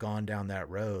they've gone down that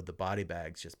road, the body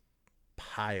bags just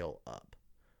pile up.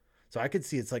 So I could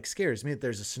see, it's like scares me that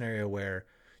there's a scenario where,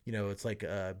 it's like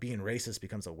being racist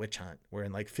becomes a witch hunt, where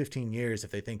in like 15 years,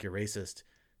 if they think you're racist,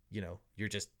 you're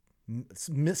just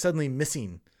suddenly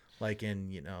missing, like in,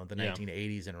 the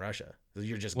 1980s in Russia.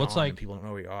 You're just gone and people don't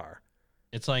know where you are.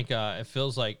 It's like, it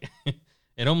feels like...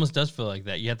 It almost does feel like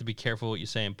that. You have to be careful what you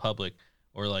say in public,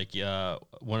 or like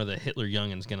one of the Hitler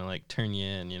youngins gonna like turn you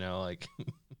in, like.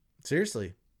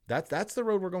 Seriously, that's the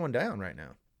road we're going down right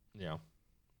now. Yeah.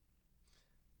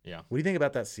 Yeah. What do you think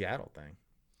about that Seattle thing?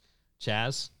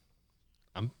 Chaz,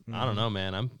 I don't know,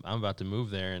 man. I'm about to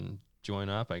move there and join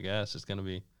up. I guess it's gonna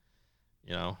be,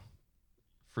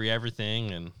 free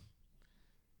everything and.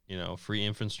 Free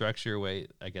infrastructure.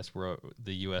 Wait, I guess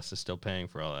the U.S. is still paying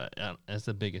for all that. That's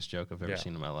the biggest joke I've ever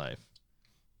seen in my life.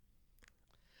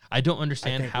 I don't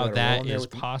understand how that is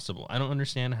possible. I don't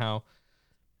understand how,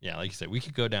 like you said, we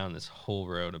could go down this whole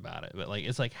road about it. But, like,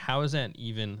 it's like, how is that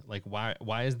even, like,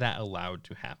 why is that allowed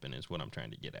to happen is what I'm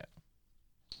trying to get at.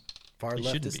 Far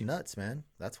left is nuts, man.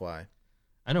 That's why.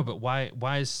 I know, but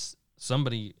why is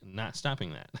somebody not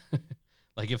stopping that?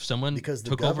 Like, if someone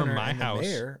took over my house...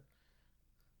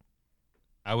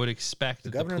 I would expect the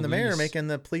governor and the mayor making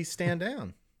the police stand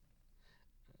down.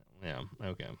 Yeah.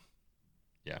 Okay.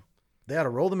 Yeah. They ought to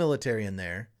roll the military in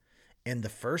there. And the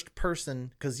first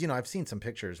person, because, I've seen some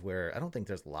pictures where I don't think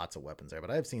there's lots of weapons there, but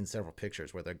I've seen several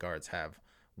pictures where the guards have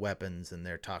weapons and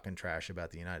they're talking trash about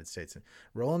the United States. And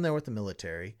roll in there with the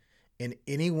military, and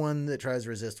anyone that tries to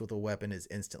resist with a weapon is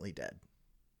instantly dead.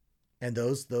 And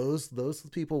those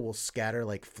people will scatter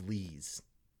like fleas.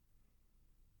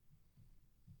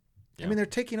 Yeah. I mean, they're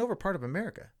taking over part of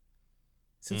America.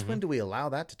 Since when do we allow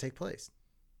that to take place?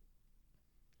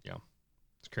 Yeah,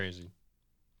 it's crazy.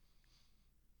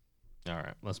 All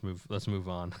right, let's move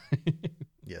on.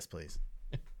 Yes, please.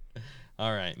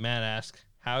 All right, Matt asks,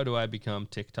 how do I become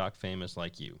TikTok famous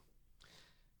like you?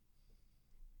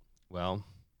 Well,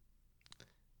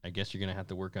 I guess you're gonna have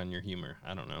to work on your humor.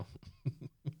 I don't know.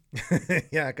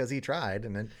 Yeah, because he tried,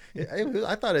 and then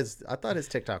I thought his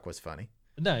TikTok was funny.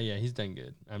 No, yeah, he's done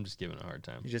good. I'm just giving a hard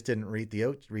time. He just didn't reach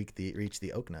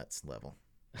the oak nuts level.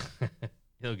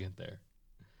 He'll get there.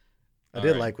 I All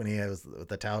did right. like when he was with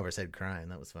the towel over his head crying.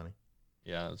 That was funny.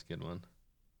 Yeah, that was a good one.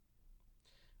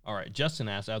 All right. Justin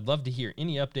asked, I'd love to hear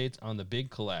any updates on the big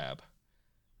collab.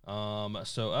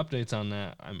 So updates on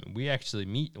that. I mean, we actually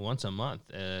meet once a month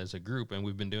as a group, and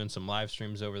we've been doing some live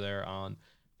streams over there on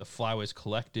the Flyways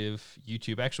Collective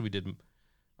YouTube. Actually, we did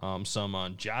some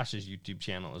on Josh's YouTube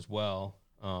channel as well.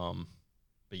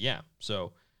 But yeah,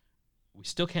 so we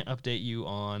still can't update you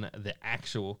on the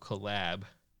actual collab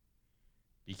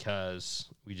because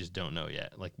we just don't know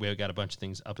yet. Like, we've got a bunch of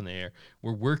things up in the air.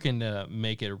 We're working to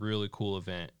make it a really cool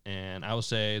event, and I will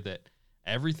say that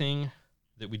everything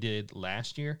that we did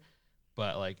last year,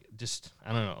 but like, just,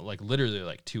 I don't know, like literally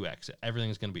like 2x.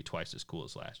 Everything's going to be twice as cool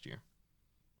as last year.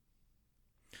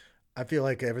 I feel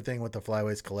like everything with the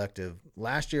Flyways Collective.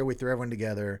 Last year we threw everyone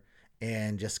together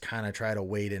and just kind of try to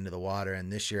wade into the water,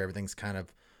 and this year everything's kind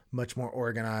of much more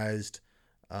organized.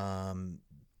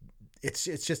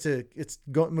 It's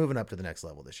moving up to the next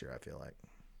level this year. I feel like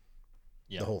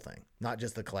the whole thing, not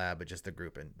just the collab, but just the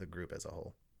group and the group as a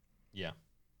whole. Yeah.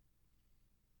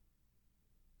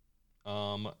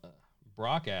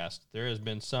 Brock asked, there has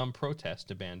been some protest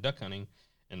to ban duck hunting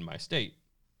in my state.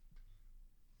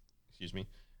 Excuse me.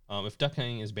 If duck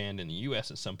hunting is banned in the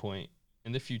U.S. at some point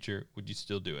in the future, would you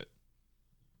still do it?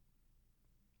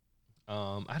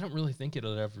 I don't really think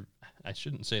it'll ever. I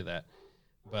shouldn't say that,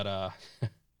 but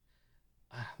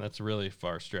that's a really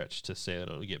far stretch to say that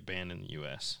it'll get banned in the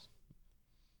U.S.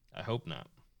 I hope not.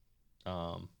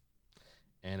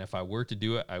 And if I were to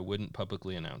do it, I wouldn't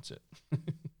publicly announce it.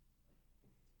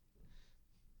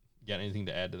 Got anything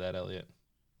to add to that, Elliot?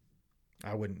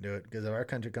 I wouldn't do it because if our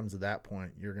country comes to that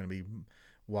point, you're going to be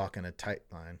walking a tight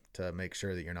line to make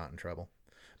sure that you're not in trouble.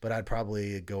 But I'd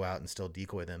probably go out and still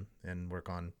decoy them and work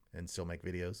on and still make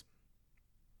videos.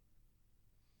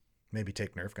 Maybe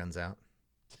take Nerf guns out.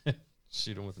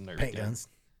 Shoot them with a Nerf Paint gun. guns.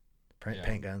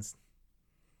 Paint guns.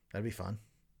 That'd be fun.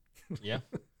 Yeah.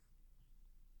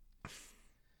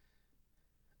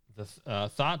 The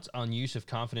thoughts on use of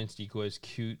confidence decoys,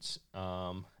 coots,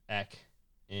 Eck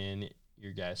in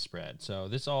your guys' spread. So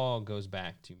this all goes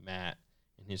back to Matt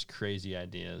and his crazy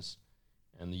ideas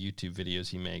and the YouTube videos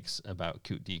he makes about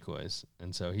coot decoys.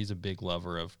 And so he's a big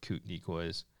lover of coot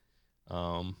decoys.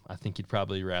 I think he'd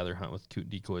probably rather hunt with coot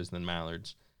decoys than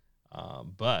mallards.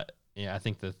 But yeah, I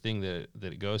think the thing that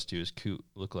it goes to is coot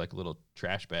look like little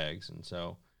trash bags. And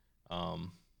so,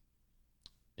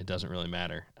 it doesn't really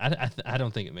matter. I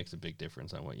don't think it makes a big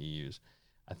difference on what you use.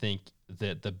 I think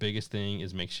that the biggest thing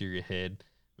is make sure you're hid,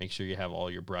 make sure you have all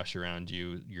your brush around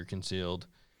you, you're concealed,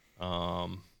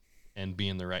 and be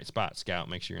in the right spot. Scout,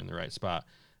 make sure you're in the right spot.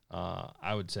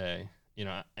 I would say,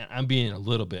 I'm being a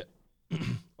little bit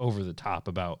over the top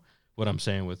about what I'm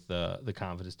saying with the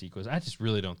confidence decoys. I just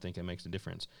really don't think it makes a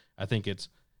difference. I think it's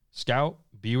scout,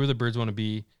 be where the birds want to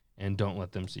be, and don't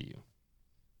let them see you.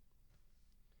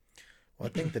 Well,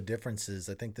 I think the difference is,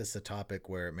 I think this is a topic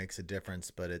where it makes a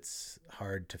difference, but it's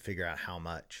hard to figure out how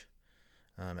much.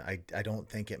 I don't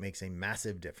think it makes a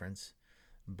massive difference,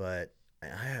 but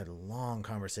I had a long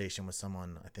conversation with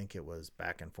someone, I think it was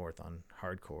back and forth on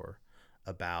Hardcore,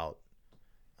 about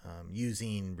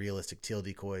using realistic teal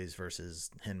decoys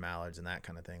versus hen mallards and that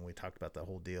kind of thing. We talked about the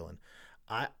whole deal, and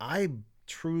I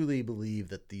truly believe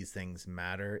that these things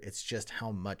matter. It's just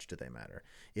how much do they matter?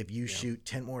 If you shoot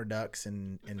 10 more ducks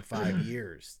in 5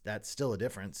 years, that's still a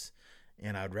difference.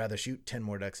 And I'd rather shoot 10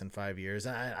 more ducks in 5 years.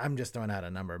 I'm just throwing out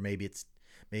a number. Maybe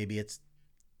it's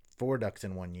 4 ducks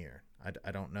in 1 year.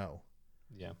 I don't know.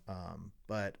 Yeah.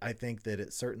 But I think that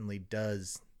it certainly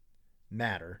does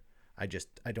matter. I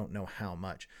don't know how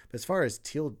much. But as far as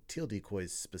teal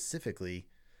decoys specifically,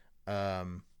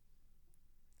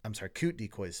 coot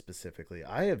decoys specifically,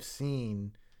 I have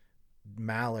seen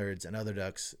mallards and other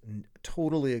ducks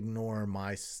totally ignore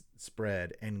my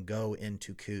spread and go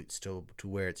into coots to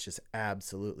where it's just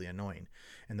absolutely annoying.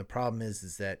 And the problem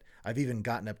is that I've even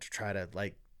gotten up to try to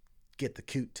get the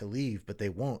coot to leave, but they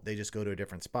won't. They just go to a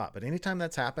different spot. But anytime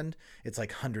that's happened, it's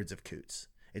like hundreds of coots.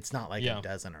 It's not like a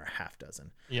dozen or a half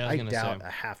dozen. Yeah, I doubt a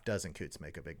half dozen coots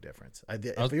make a big difference.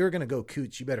 If you were going to go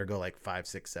coots, you better go like 5,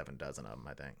 6, 7 dozen of them,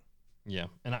 I think. Yeah,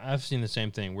 and I've seen the same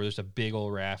thing where there's a big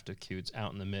old raft of coots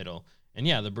out in the middle. And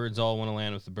yeah, the birds all want to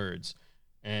land with the birds.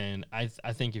 And I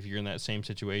think if you're in that same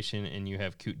situation and you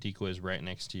have coot decoys right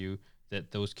next to you,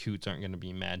 that those coots aren't going to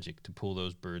be magic to pull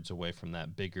those birds away from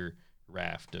that bigger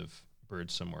raft of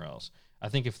birds somewhere else. I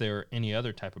think if they were any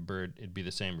other type of bird, it'd be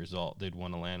the same result. They'd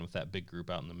want to land with that big group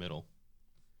out in the middle.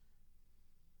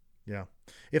 Yeah.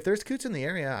 If there's coots in the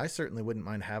area, I certainly wouldn't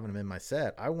mind having them in my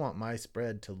set. I want my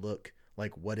spread to look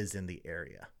like what is in the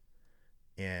area.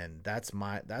 And that's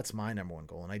my number one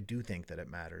goal. And I do think that it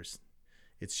matters.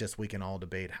 It's just we can all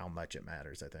debate how much it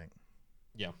matters, I think.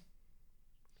 Yeah.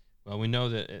 Well, we know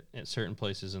that at certain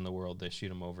places in the world, they shoot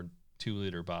them over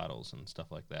 2-liter bottles and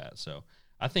stuff like that. So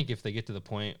I think if they get to the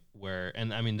point where,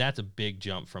 and I mean, that's a big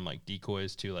jump from like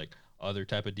decoys to like other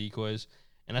type of decoys.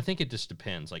 And I think it just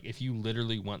depends. Like if you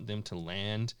literally want them to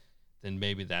land, then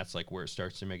maybe that's like where it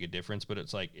starts to make a difference. But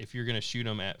it's like if you're going to shoot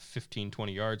them at 15,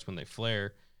 20 yards when they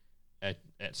flare at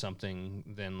something,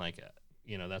 then like,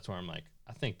 that's where I'm like,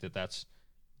 I think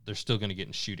they're still going to get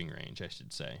in shooting range, I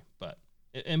should say. But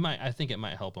I think it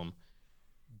might help them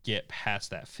get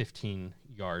past that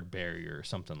 15-yard barrier or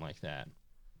something like that.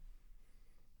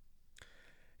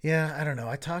 Yeah, I don't know.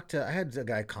 I had a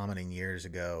guy commenting years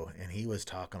ago, and he was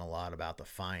talking a lot about the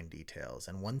fine details.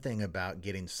 And one thing about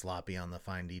getting sloppy on the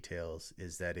fine details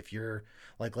is that if you're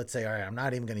like, let's say, all right, I'm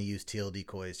not even going to use teal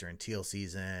decoys during teal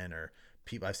season, or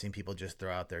I've seen people just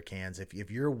throw out their cans.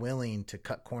 If you're willing to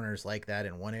cut corners like that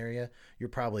in one area, you're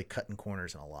probably cutting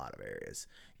corners in a lot of areas,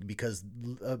 because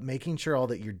making sure all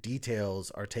that your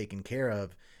details are taken care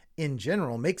of in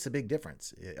general makes a big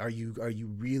difference. Are you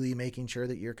really making sure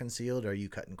that you're concealed? Or are you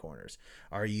cutting corners?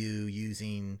 Are you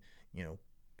using,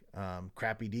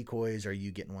 crappy decoys? Or are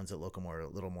you getting ones that look a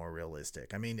little more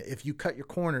realistic? I mean, if you cut your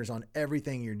corners on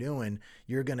everything you're doing,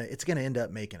 it's gonna end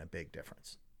up making a big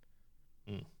difference.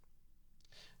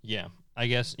 Yeah, I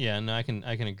guess. Yeah, no, I can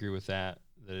agree with that.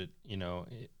 That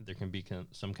there can be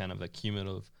some kind of a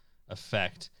cumulative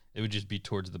effect. It would just be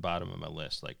towards the bottom of my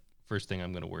list. Like first thing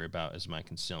I'm going to worry about is my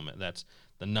concealment. That's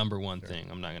the number one thing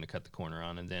I'm not going to cut the corner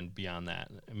on. And then beyond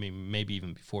that, I mean, maybe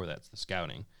even before that's the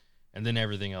scouting, and then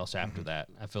everything else after that,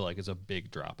 I feel like is a big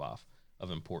drop off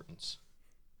of importance.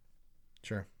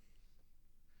 Sure.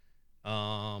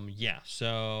 Yeah.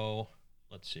 So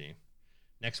let's see.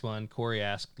 Next one, Corey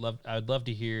asked, I would love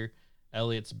to hear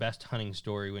Elliot's best hunting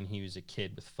story when he was a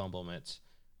kid with fumble mitts.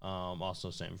 Also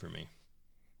same for me.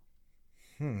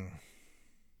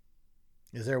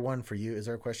 Is there one for you? Is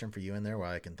there a question for you in there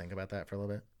while I can think about that for a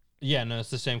little bit? Yeah, no, it's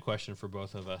the same question for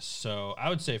both of us. So I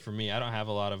would say for me, I don't have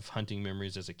a lot of hunting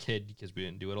memories as a kid because we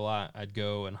didn't do it a lot. I'd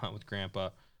go and hunt with Grandpa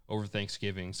over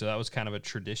Thanksgiving. So that was kind of a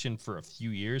tradition for a few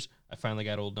years. I finally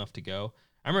got old enough to go.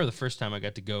 I remember the first time I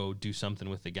got to go do something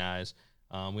with the guys.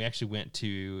 We actually went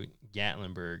to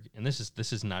Gatlinburg, and this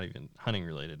is not even hunting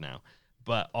related now,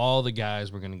 but all the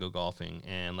guys were going to go golfing.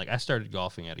 And like, I started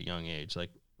golfing at a young age,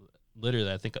 like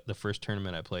literally, I think the first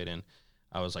tournament I played in,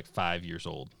 I was like 5 years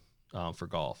old for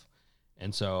golf.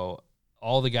 And so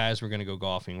all the guys were going to go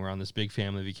golfing. We're on this big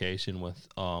family vacation with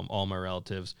all my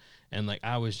relatives. And like,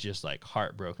 I was just like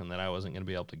heartbroken that I wasn't going to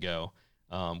be able to go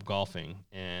golfing.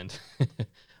 And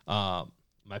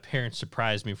my parents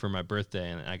surprised me for my birthday,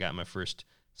 and I got my first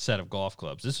set of golf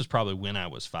clubs. This was probably when I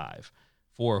was 4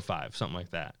 or 5, something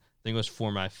like that. I think it was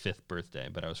for my 5th birthday,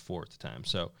 but I was 4 at the time.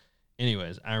 So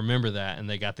anyways, I remember that, and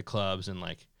they got the clubs, and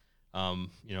like,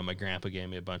 my grandpa gave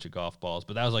me a bunch of golf balls,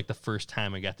 but that was like the first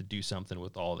time I got to do something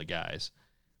with all the guys.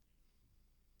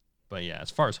 But yeah,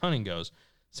 as far as hunting goes,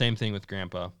 same thing with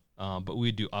Grandpa. But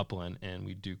we do upland and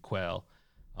we do quail.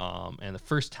 And the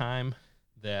first time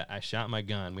that I shot my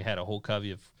gun, we had a whole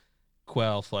covey of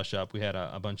quail flush up. We had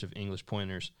a bunch of English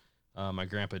pointers. My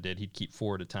grandpa did. He'd keep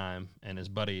 4 at a time, and his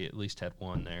buddy at least had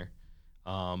 1 there.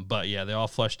 But yeah, they all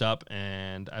flushed up,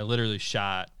 and I literally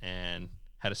shot and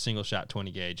had a single shot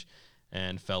 20 gauge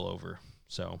and fell over.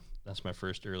 So that's my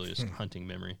first earliest hunting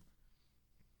memory.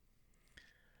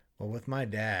 Well, with my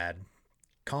dad,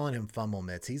 calling him fumble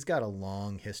mitts, he's got a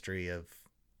long history of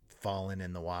falling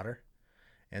in the water.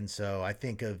 And so I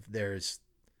think there's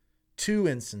 2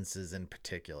 instances in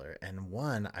particular. And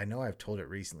one, I know I've told it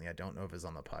recently. I don't know if it's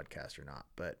on the podcast or not,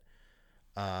 but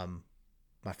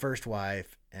my first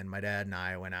wife and my dad and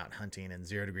I went out hunting in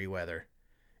 0-degree weather,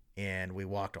 and we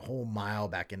walked a whole mile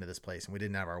back into this place, and we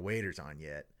didn't have our waders on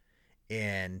yet.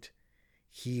 And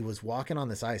he was walking on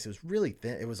this ice. It was really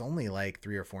thin. It was only like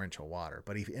 3 or 4 inch of water,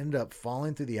 but he ended up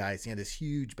falling through the ice. He had this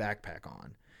huge backpack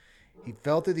on. He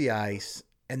fell through the ice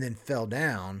and then fell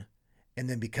down. And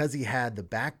then because he had the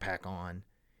backpack on,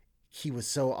 he was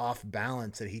so off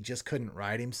balance that he just couldn't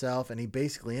right himself. And he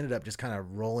basically ended up just kind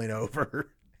of rolling over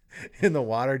in the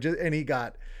water. And he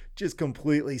got just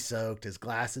completely soaked. His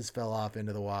glasses fell off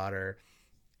into the water.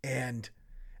 And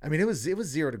I mean, it was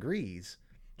 0 degrees.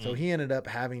 So he ended up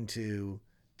having to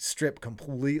strip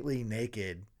completely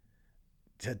naked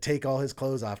to take all his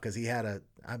clothes off, because he had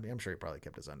I'm sure he probably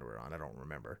kept his underwear on. I don't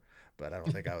remember, but I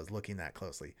don't think I was looking that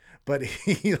closely. But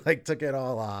he like took it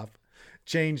all off,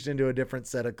 changed into a different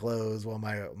set of clothes while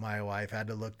my wife had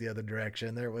to look the other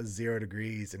direction. There was 0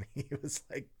 degrees, and he was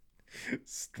like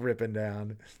stripping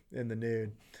down in the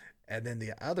nude. And then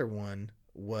the other one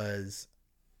was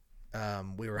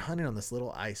we were hunting on this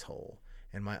little ice hole,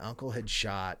 and my uncle had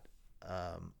shot,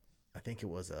 I think it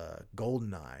was a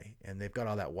golden eye, and they've got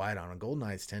all that white on them. Golden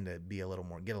eyes tend to be a little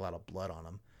more, get a lot of blood on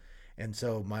them. And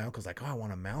so my uncle's like, oh, I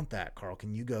want to mount that, Carl.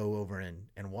 Can you go over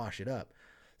and wash it up?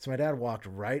 So my dad walked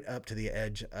right up to the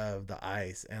edge of the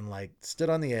ice and like stood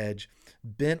on the edge,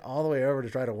 bent all the way over to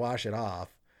try to wash it off.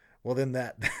 Well, then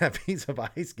that piece of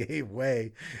ice gave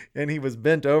way and he was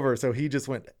bent over. So he just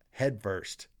went head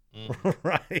first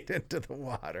right into the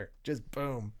water. Just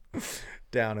boom,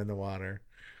 down in the water.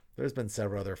 There's been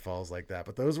several other falls like that,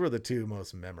 but those were the two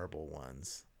most memorable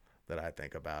ones that I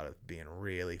think about as being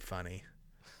really funny.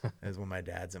 Is when my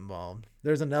dad's involved.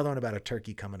 There's another one about a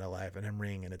turkey coming to life and him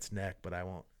wringing its neck, but I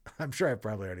won't. I'm sure I've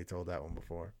probably already told that one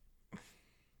before.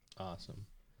 Awesome.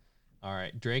 All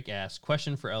right. Drake asks,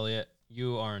 question for Elliot.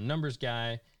 You are a numbers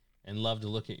guy and love to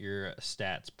look at your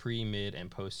stats pre, mid, and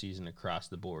postseason across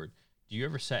the board. Do you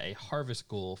ever set a harvest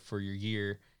goal for your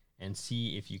year and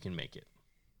see if you can make it?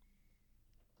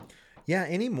 Yeah,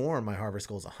 anymore, my harvest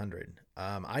goal is 100.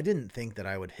 I didn't think that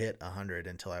I would hit 100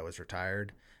 until I was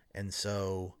retired. And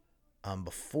so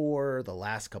before the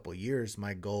last couple of years,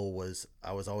 my goal was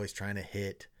I was always trying to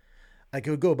hit, like it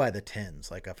would go by the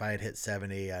tens. Like if I had hit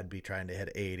 70, I'd be trying to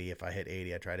hit 80. If I hit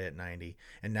 80, I'd try to hit 90.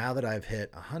 And now that I've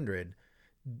hit 100,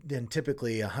 then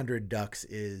typically 100 ducks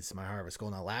is my harvest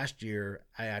goal. Now last year,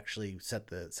 I actually set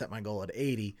my goal at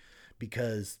 80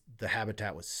 because the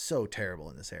habitat was so terrible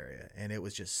in this area. And it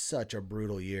was just such a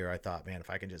brutal year. I thought, man, if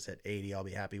I can just hit 80, I'll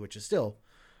be happy, which is still,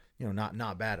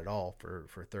 not bad at all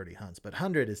for 30 hunts, but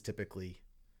 100 is typically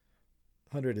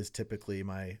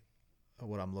my,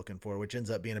 what I'm looking for, which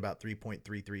ends up being about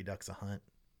 3.33 ducks a hunt.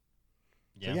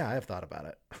 Yeah. So yeah, I have thought about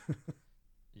it.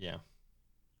 Yeah.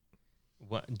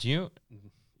 What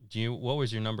what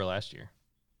was your number last year?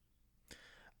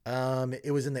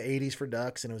 It was in the 80s for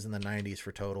ducks and it was in the 90s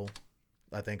for total.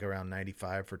 I think around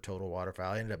 95 for total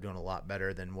waterfowl. I ended up doing a lot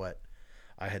better than what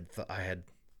I had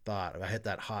thought. I hit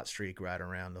that hot streak right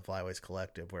around the Flyways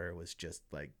Collective where it was just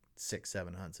like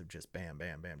 6-7 hunts of just bam,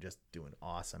 bam, bam, just doing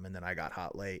awesome. And then I got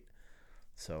hot late.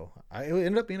 So it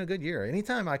ended up being a good year.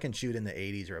 Anytime I can shoot in the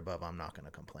 80s or above, I'm not going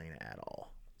to complain at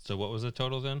all. So what was the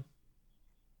total then?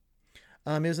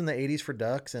 It was in the 80s for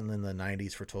ducks and then the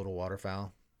 90s for total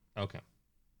waterfowl. Okay.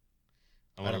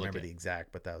 I don't remember the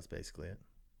exact, but that was basically it.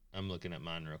 I'm looking at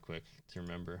mine real quick to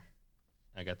remember.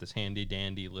 I got this handy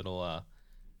dandy little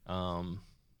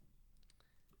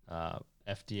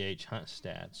FDH hunt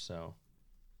stats, so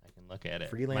I can look at it.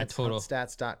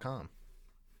 FreelanceHuntStats.com.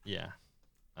 Yeah.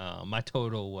 My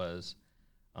total was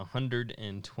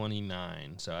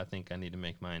 129, so I think I need to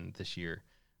make mine this year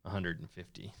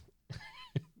 150.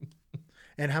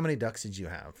 And how many ducks did you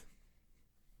have?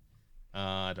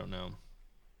 I don't know.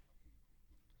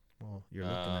 Well, you're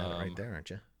looking at it right there, aren't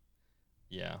you?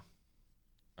 Yeah.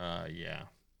 Yeah.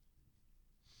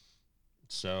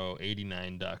 So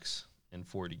 89 ducks and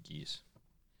 40 geese.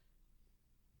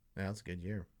 Yeah, that's a good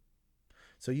year.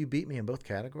 So you beat me in both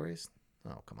categories?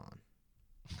 Oh, come on.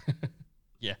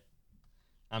 Yeah.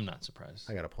 I'm not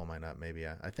surprised. I got to pull mine up. Maybe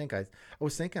I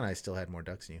was thinking I still had more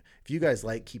ducks than you. If you guys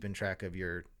like keeping track of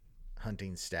your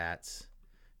hunting stats,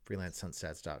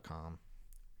 freelancehuntstats.com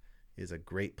is a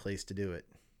great place to do it.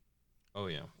 Oh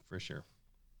yeah, for sure.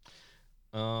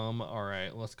 All right,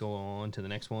 let's go on to the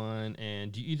next one.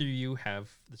 And do either of you have,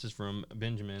 this is from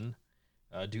Benjamin,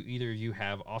 do either of you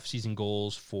have off-season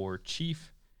goals for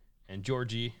Chief and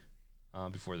Georgie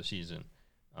before the season?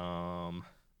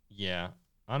 Yeah,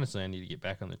 honestly, I need to get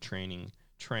back on the training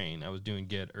train. I was doing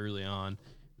good early on,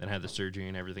 then had the surgery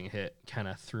and everything hit, kind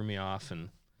of threw me off, and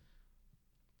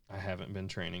I haven't been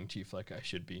training Chief like I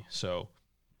should be. So,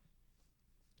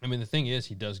 I mean, the thing is,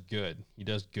 he does good. He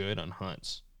does good on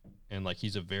hunts. And, like,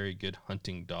 he's a very good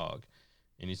hunting dog.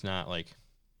 And he's not, like,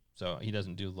 so he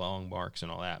doesn't do long marks and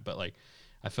all that. But, like,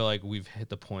 I feel like we've hit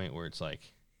the point where it's,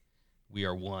 like, we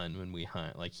are one when we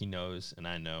hunt. Like, he knows and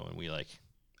I know. And we, like,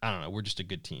 I don't know. We're just a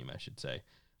good team, I should say.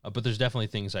 But there's definitely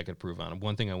things I could prove on.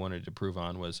 One thing I wanted to prove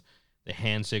on was the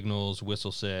hand signals,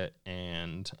 whistle sit,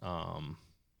 and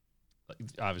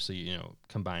obviously,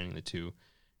 combining the two.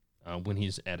 When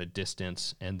he's at a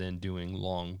distance and then doing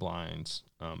long blinds.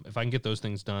 If I can get those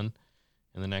things done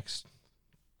in the next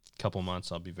couple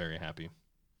months, I'll be very happy.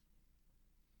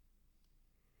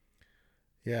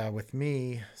 Yeah, with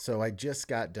me, so I just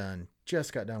got done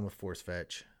with force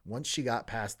fetch. Once she got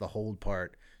past the hold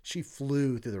part, she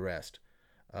flew through the rest.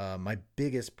 My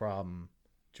biggest problem,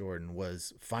 Jordan,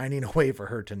 was finding a way for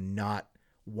her to not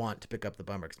want to pick up the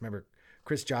bummer. Because remember,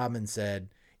 Chris Jobman said,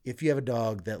 if you have a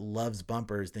dog that loves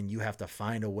bumpers, then you have to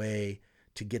find a way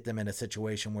to get them in a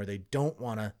situation where they don't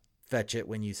want to fetch it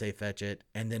when you say fetch it,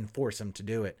 and then force them to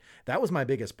do it. That was my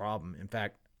biggest problem. In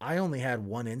fact, I only had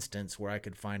one instance where I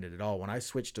could find it at all. When I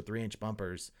switched to 3-inch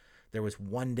bumpers, there was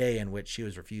one day in which she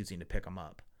was refusing to pick them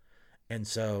up. And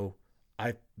so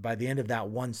by the end of that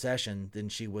one session, then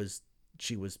she was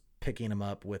picking them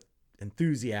up with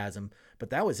enthusiasm, but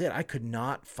that was it. I could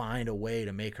not find a way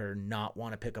to make her not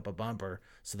want to pick up a bumper,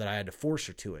 so that I had to force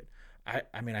her to it.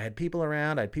 I mean, I had people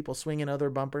around, I had people swinging other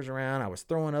bumpers around, I was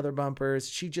throwing other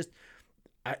bumpers.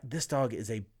 This dog is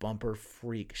a bumper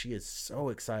freak. She is so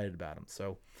excited about them.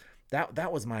 So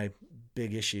that was my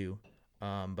big issue.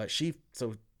 But she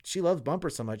loves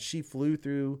bumpers so much. She flew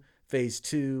through phase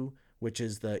 2, which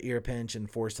is the ear pinch and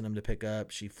forcing them to pick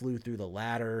up. She flew through the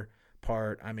ladder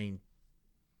part. I mean,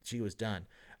 she was done.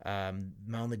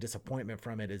 My only disappointment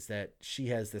from it is that she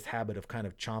has this habit of kind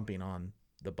of chomping on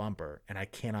the bumper, and I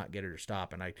cannot get her to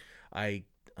stop. And I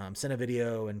sent a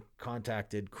video and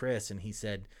contacted Chris, and he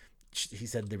said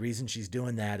the reason she's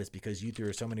doing that is because you threw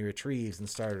her so many retrieves and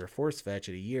started her force fetch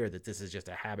at a year that this is just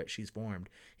a habit she's formed.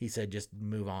 He said, just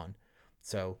move on.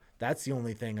 So that's the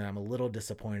only thing that I'm a little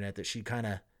disappointed at, that she kind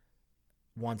of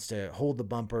wants to hold the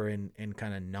bumper and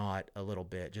kind of gnaw it a little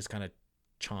bit, just kind of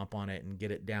chomp on it and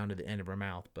get it down to the end of her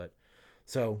mouth. But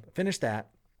so finished that.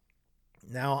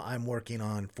 Now I'm working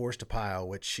on force to pile,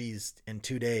 which she's in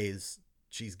 2 days,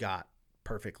 she's got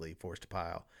perfectly force to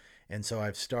pile. And so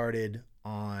I've started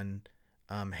on,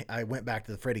 I went back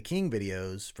to the Freddie King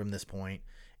videos from this point,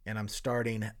 and I'm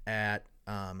starting at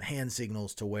hand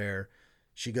signals, to where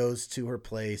she goes to her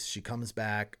place, she comes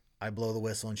back, I blow the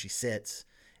whistle and she sits.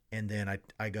 And then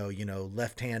I go,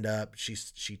 left hand up,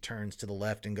 she turns to the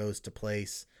left and goes to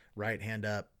place, right hand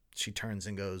up, she turns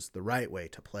and goes the right way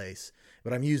to place.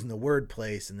 But I'm using the word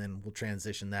place, and then we'll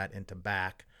transition that into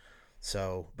back.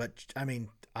 So, but I mean,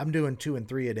 I'm doing 2 and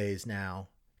 3 a days now,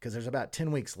 because there's about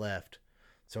 10 weeks left.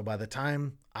 So by the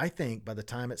time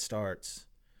it starts,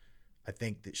 I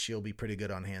think that she'll be pretty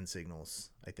good on hand signals,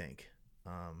 I think.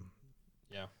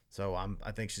 Yeah. So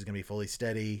I think she's going to be fully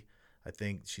steady. I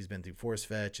think she's been through force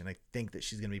fetch, and I think that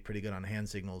she's going to be pretty good on hand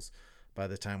signals by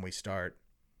the time we start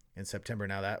in September.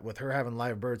 Now, that with her having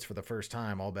live birds for the first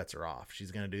time, all bets are off. She's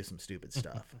going to do some stupid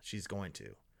stuff. She's going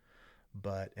to.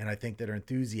 And I think that her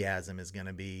enthusiasm is going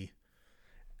to be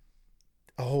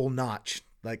a whole notch.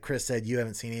 Like Chris said, you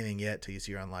haven't seen anything yet till you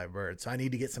see her on live birds. So I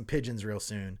need to get some pigeons real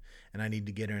soon, and I need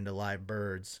to get her into live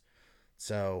birds.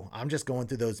 So I'm just going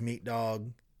through those meat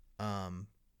dog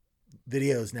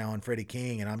videos now on Freddie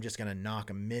King, and I'm just going to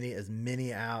knock as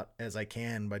many out as I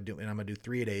can and I'm going to do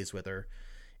 3 a days with her.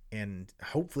 And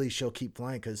hopefully she'll keep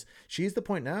flying, because she's the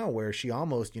point now where she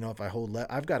almost, if I hold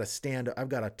left, I've got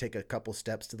to take a couple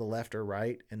steps to the left or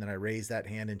right, and then I raise that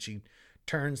hand and she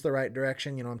turns the right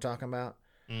direction. You know what I'm talking about?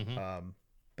 Mm-hmm.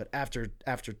 But after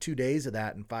 2 days of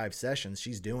that and 5 sessions,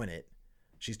 she's doing it.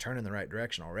 She's turning the right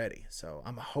direction already. So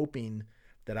I'm hoping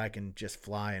that I can just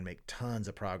fly and make tons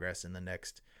of progress in the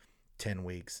next 10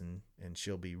 weeks, and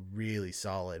she'll be really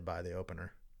solid by the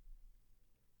opener.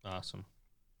 Awesome.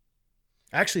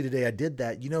 Actually, today I did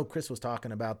that. Chris was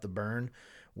talking about the burn,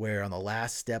 where on the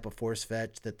last step of force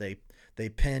fetch that they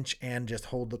pinch and just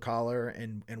hold the collar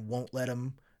and won't let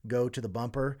them go to the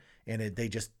bumper, and they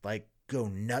just like go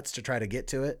nuts to try to get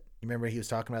to it. You remember he was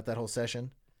talking about that whole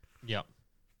session? Yeah.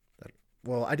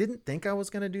 Well, I didn't think I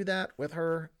was going to do that with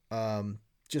her,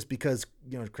 just because,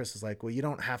 Chris was like, well, you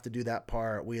don't have to do that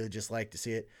part. We just like to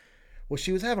see it. Well,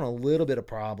 she was having a little bit of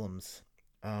problems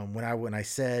when I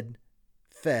said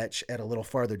fetch at a little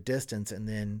farther distance, and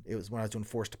then it was when I was doing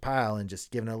force to pile and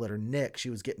just giving her a little nick, she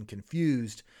was getting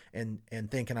confused and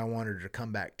thinking I wanted her to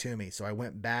come back to me. So I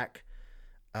went back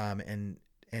and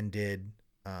did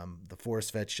the force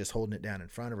fetch, just holding it down in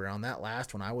front of her. On that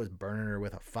last one, I was burning her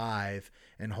with a 5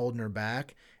 and holding her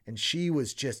back, and she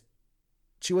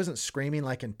wasn't screaming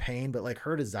like in pain, but like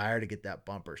her desire to get that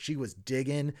bumper. She was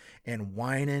digging and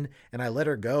whining, and I let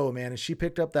her go, man. And she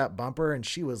picked up that bumper, and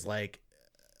she was like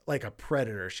a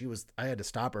predator. I had to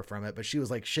stop her from it, but she was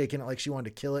like shaking it like she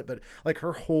wanted to kill it. But like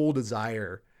her whole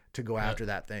desire to go after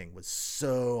that thing was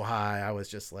so high. I was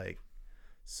just like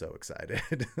so excited.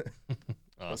 Awesome.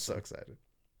 I was so excited.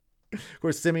 Of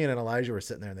course, Simeon and Elijah were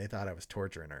sitting there, and they thought I was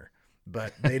torturing her,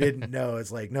 but they didn't know.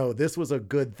 It's like, no, this was a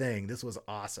good thing. This was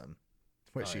awesome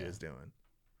what she was doing.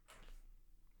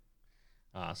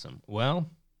 Awesome. Well,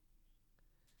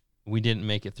 we didn't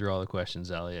make it through all the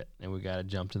questions, Elliot, and we got to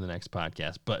jump to the next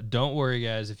podcast. But don't worry,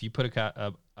 guys. If you put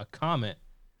a comment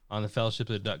on the Fellowship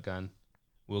of the Duck Gun,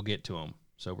 we'll get to them.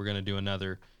 So we're going to do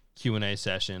another Q&A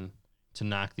session to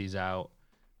knock these out.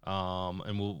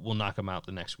 and we'll knock them out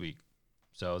the next week.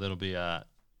 So that'll be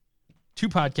 2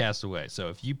 podcasts away. So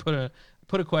if you put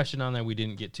a question on there we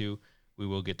didn't get to, we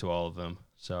will get to all of them.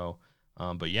 So,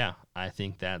 but yeah, I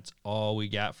think that's all we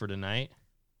got for tonight.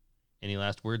 Any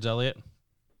last words, Elliot?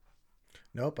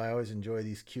 Nope. I always enjoy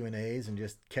these Q&As and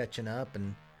just catching up.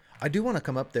 And I do want to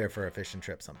come up there for a fishing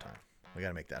trip sometime. We got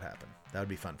to make that happen. That would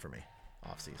be fun for me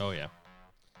off season. Oh, yeah.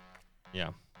 Yeah.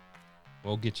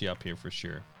 We'll get you up here for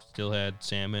sure. Steelhead,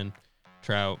 salmon,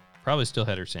 trout, probably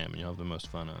steelhead or salmon. You'll have the most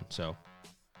fun on. So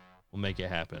we'll make it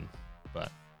happen.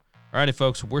 But all righty,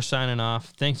 folks, we're signing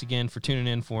off. Thanks again for tuning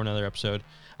in for another episode.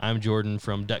 I'm Jordan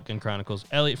from Duck Gun Chronicles,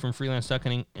 Elliot from Freelance Duck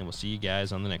Hunting, and we'll see you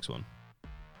guys on the next one.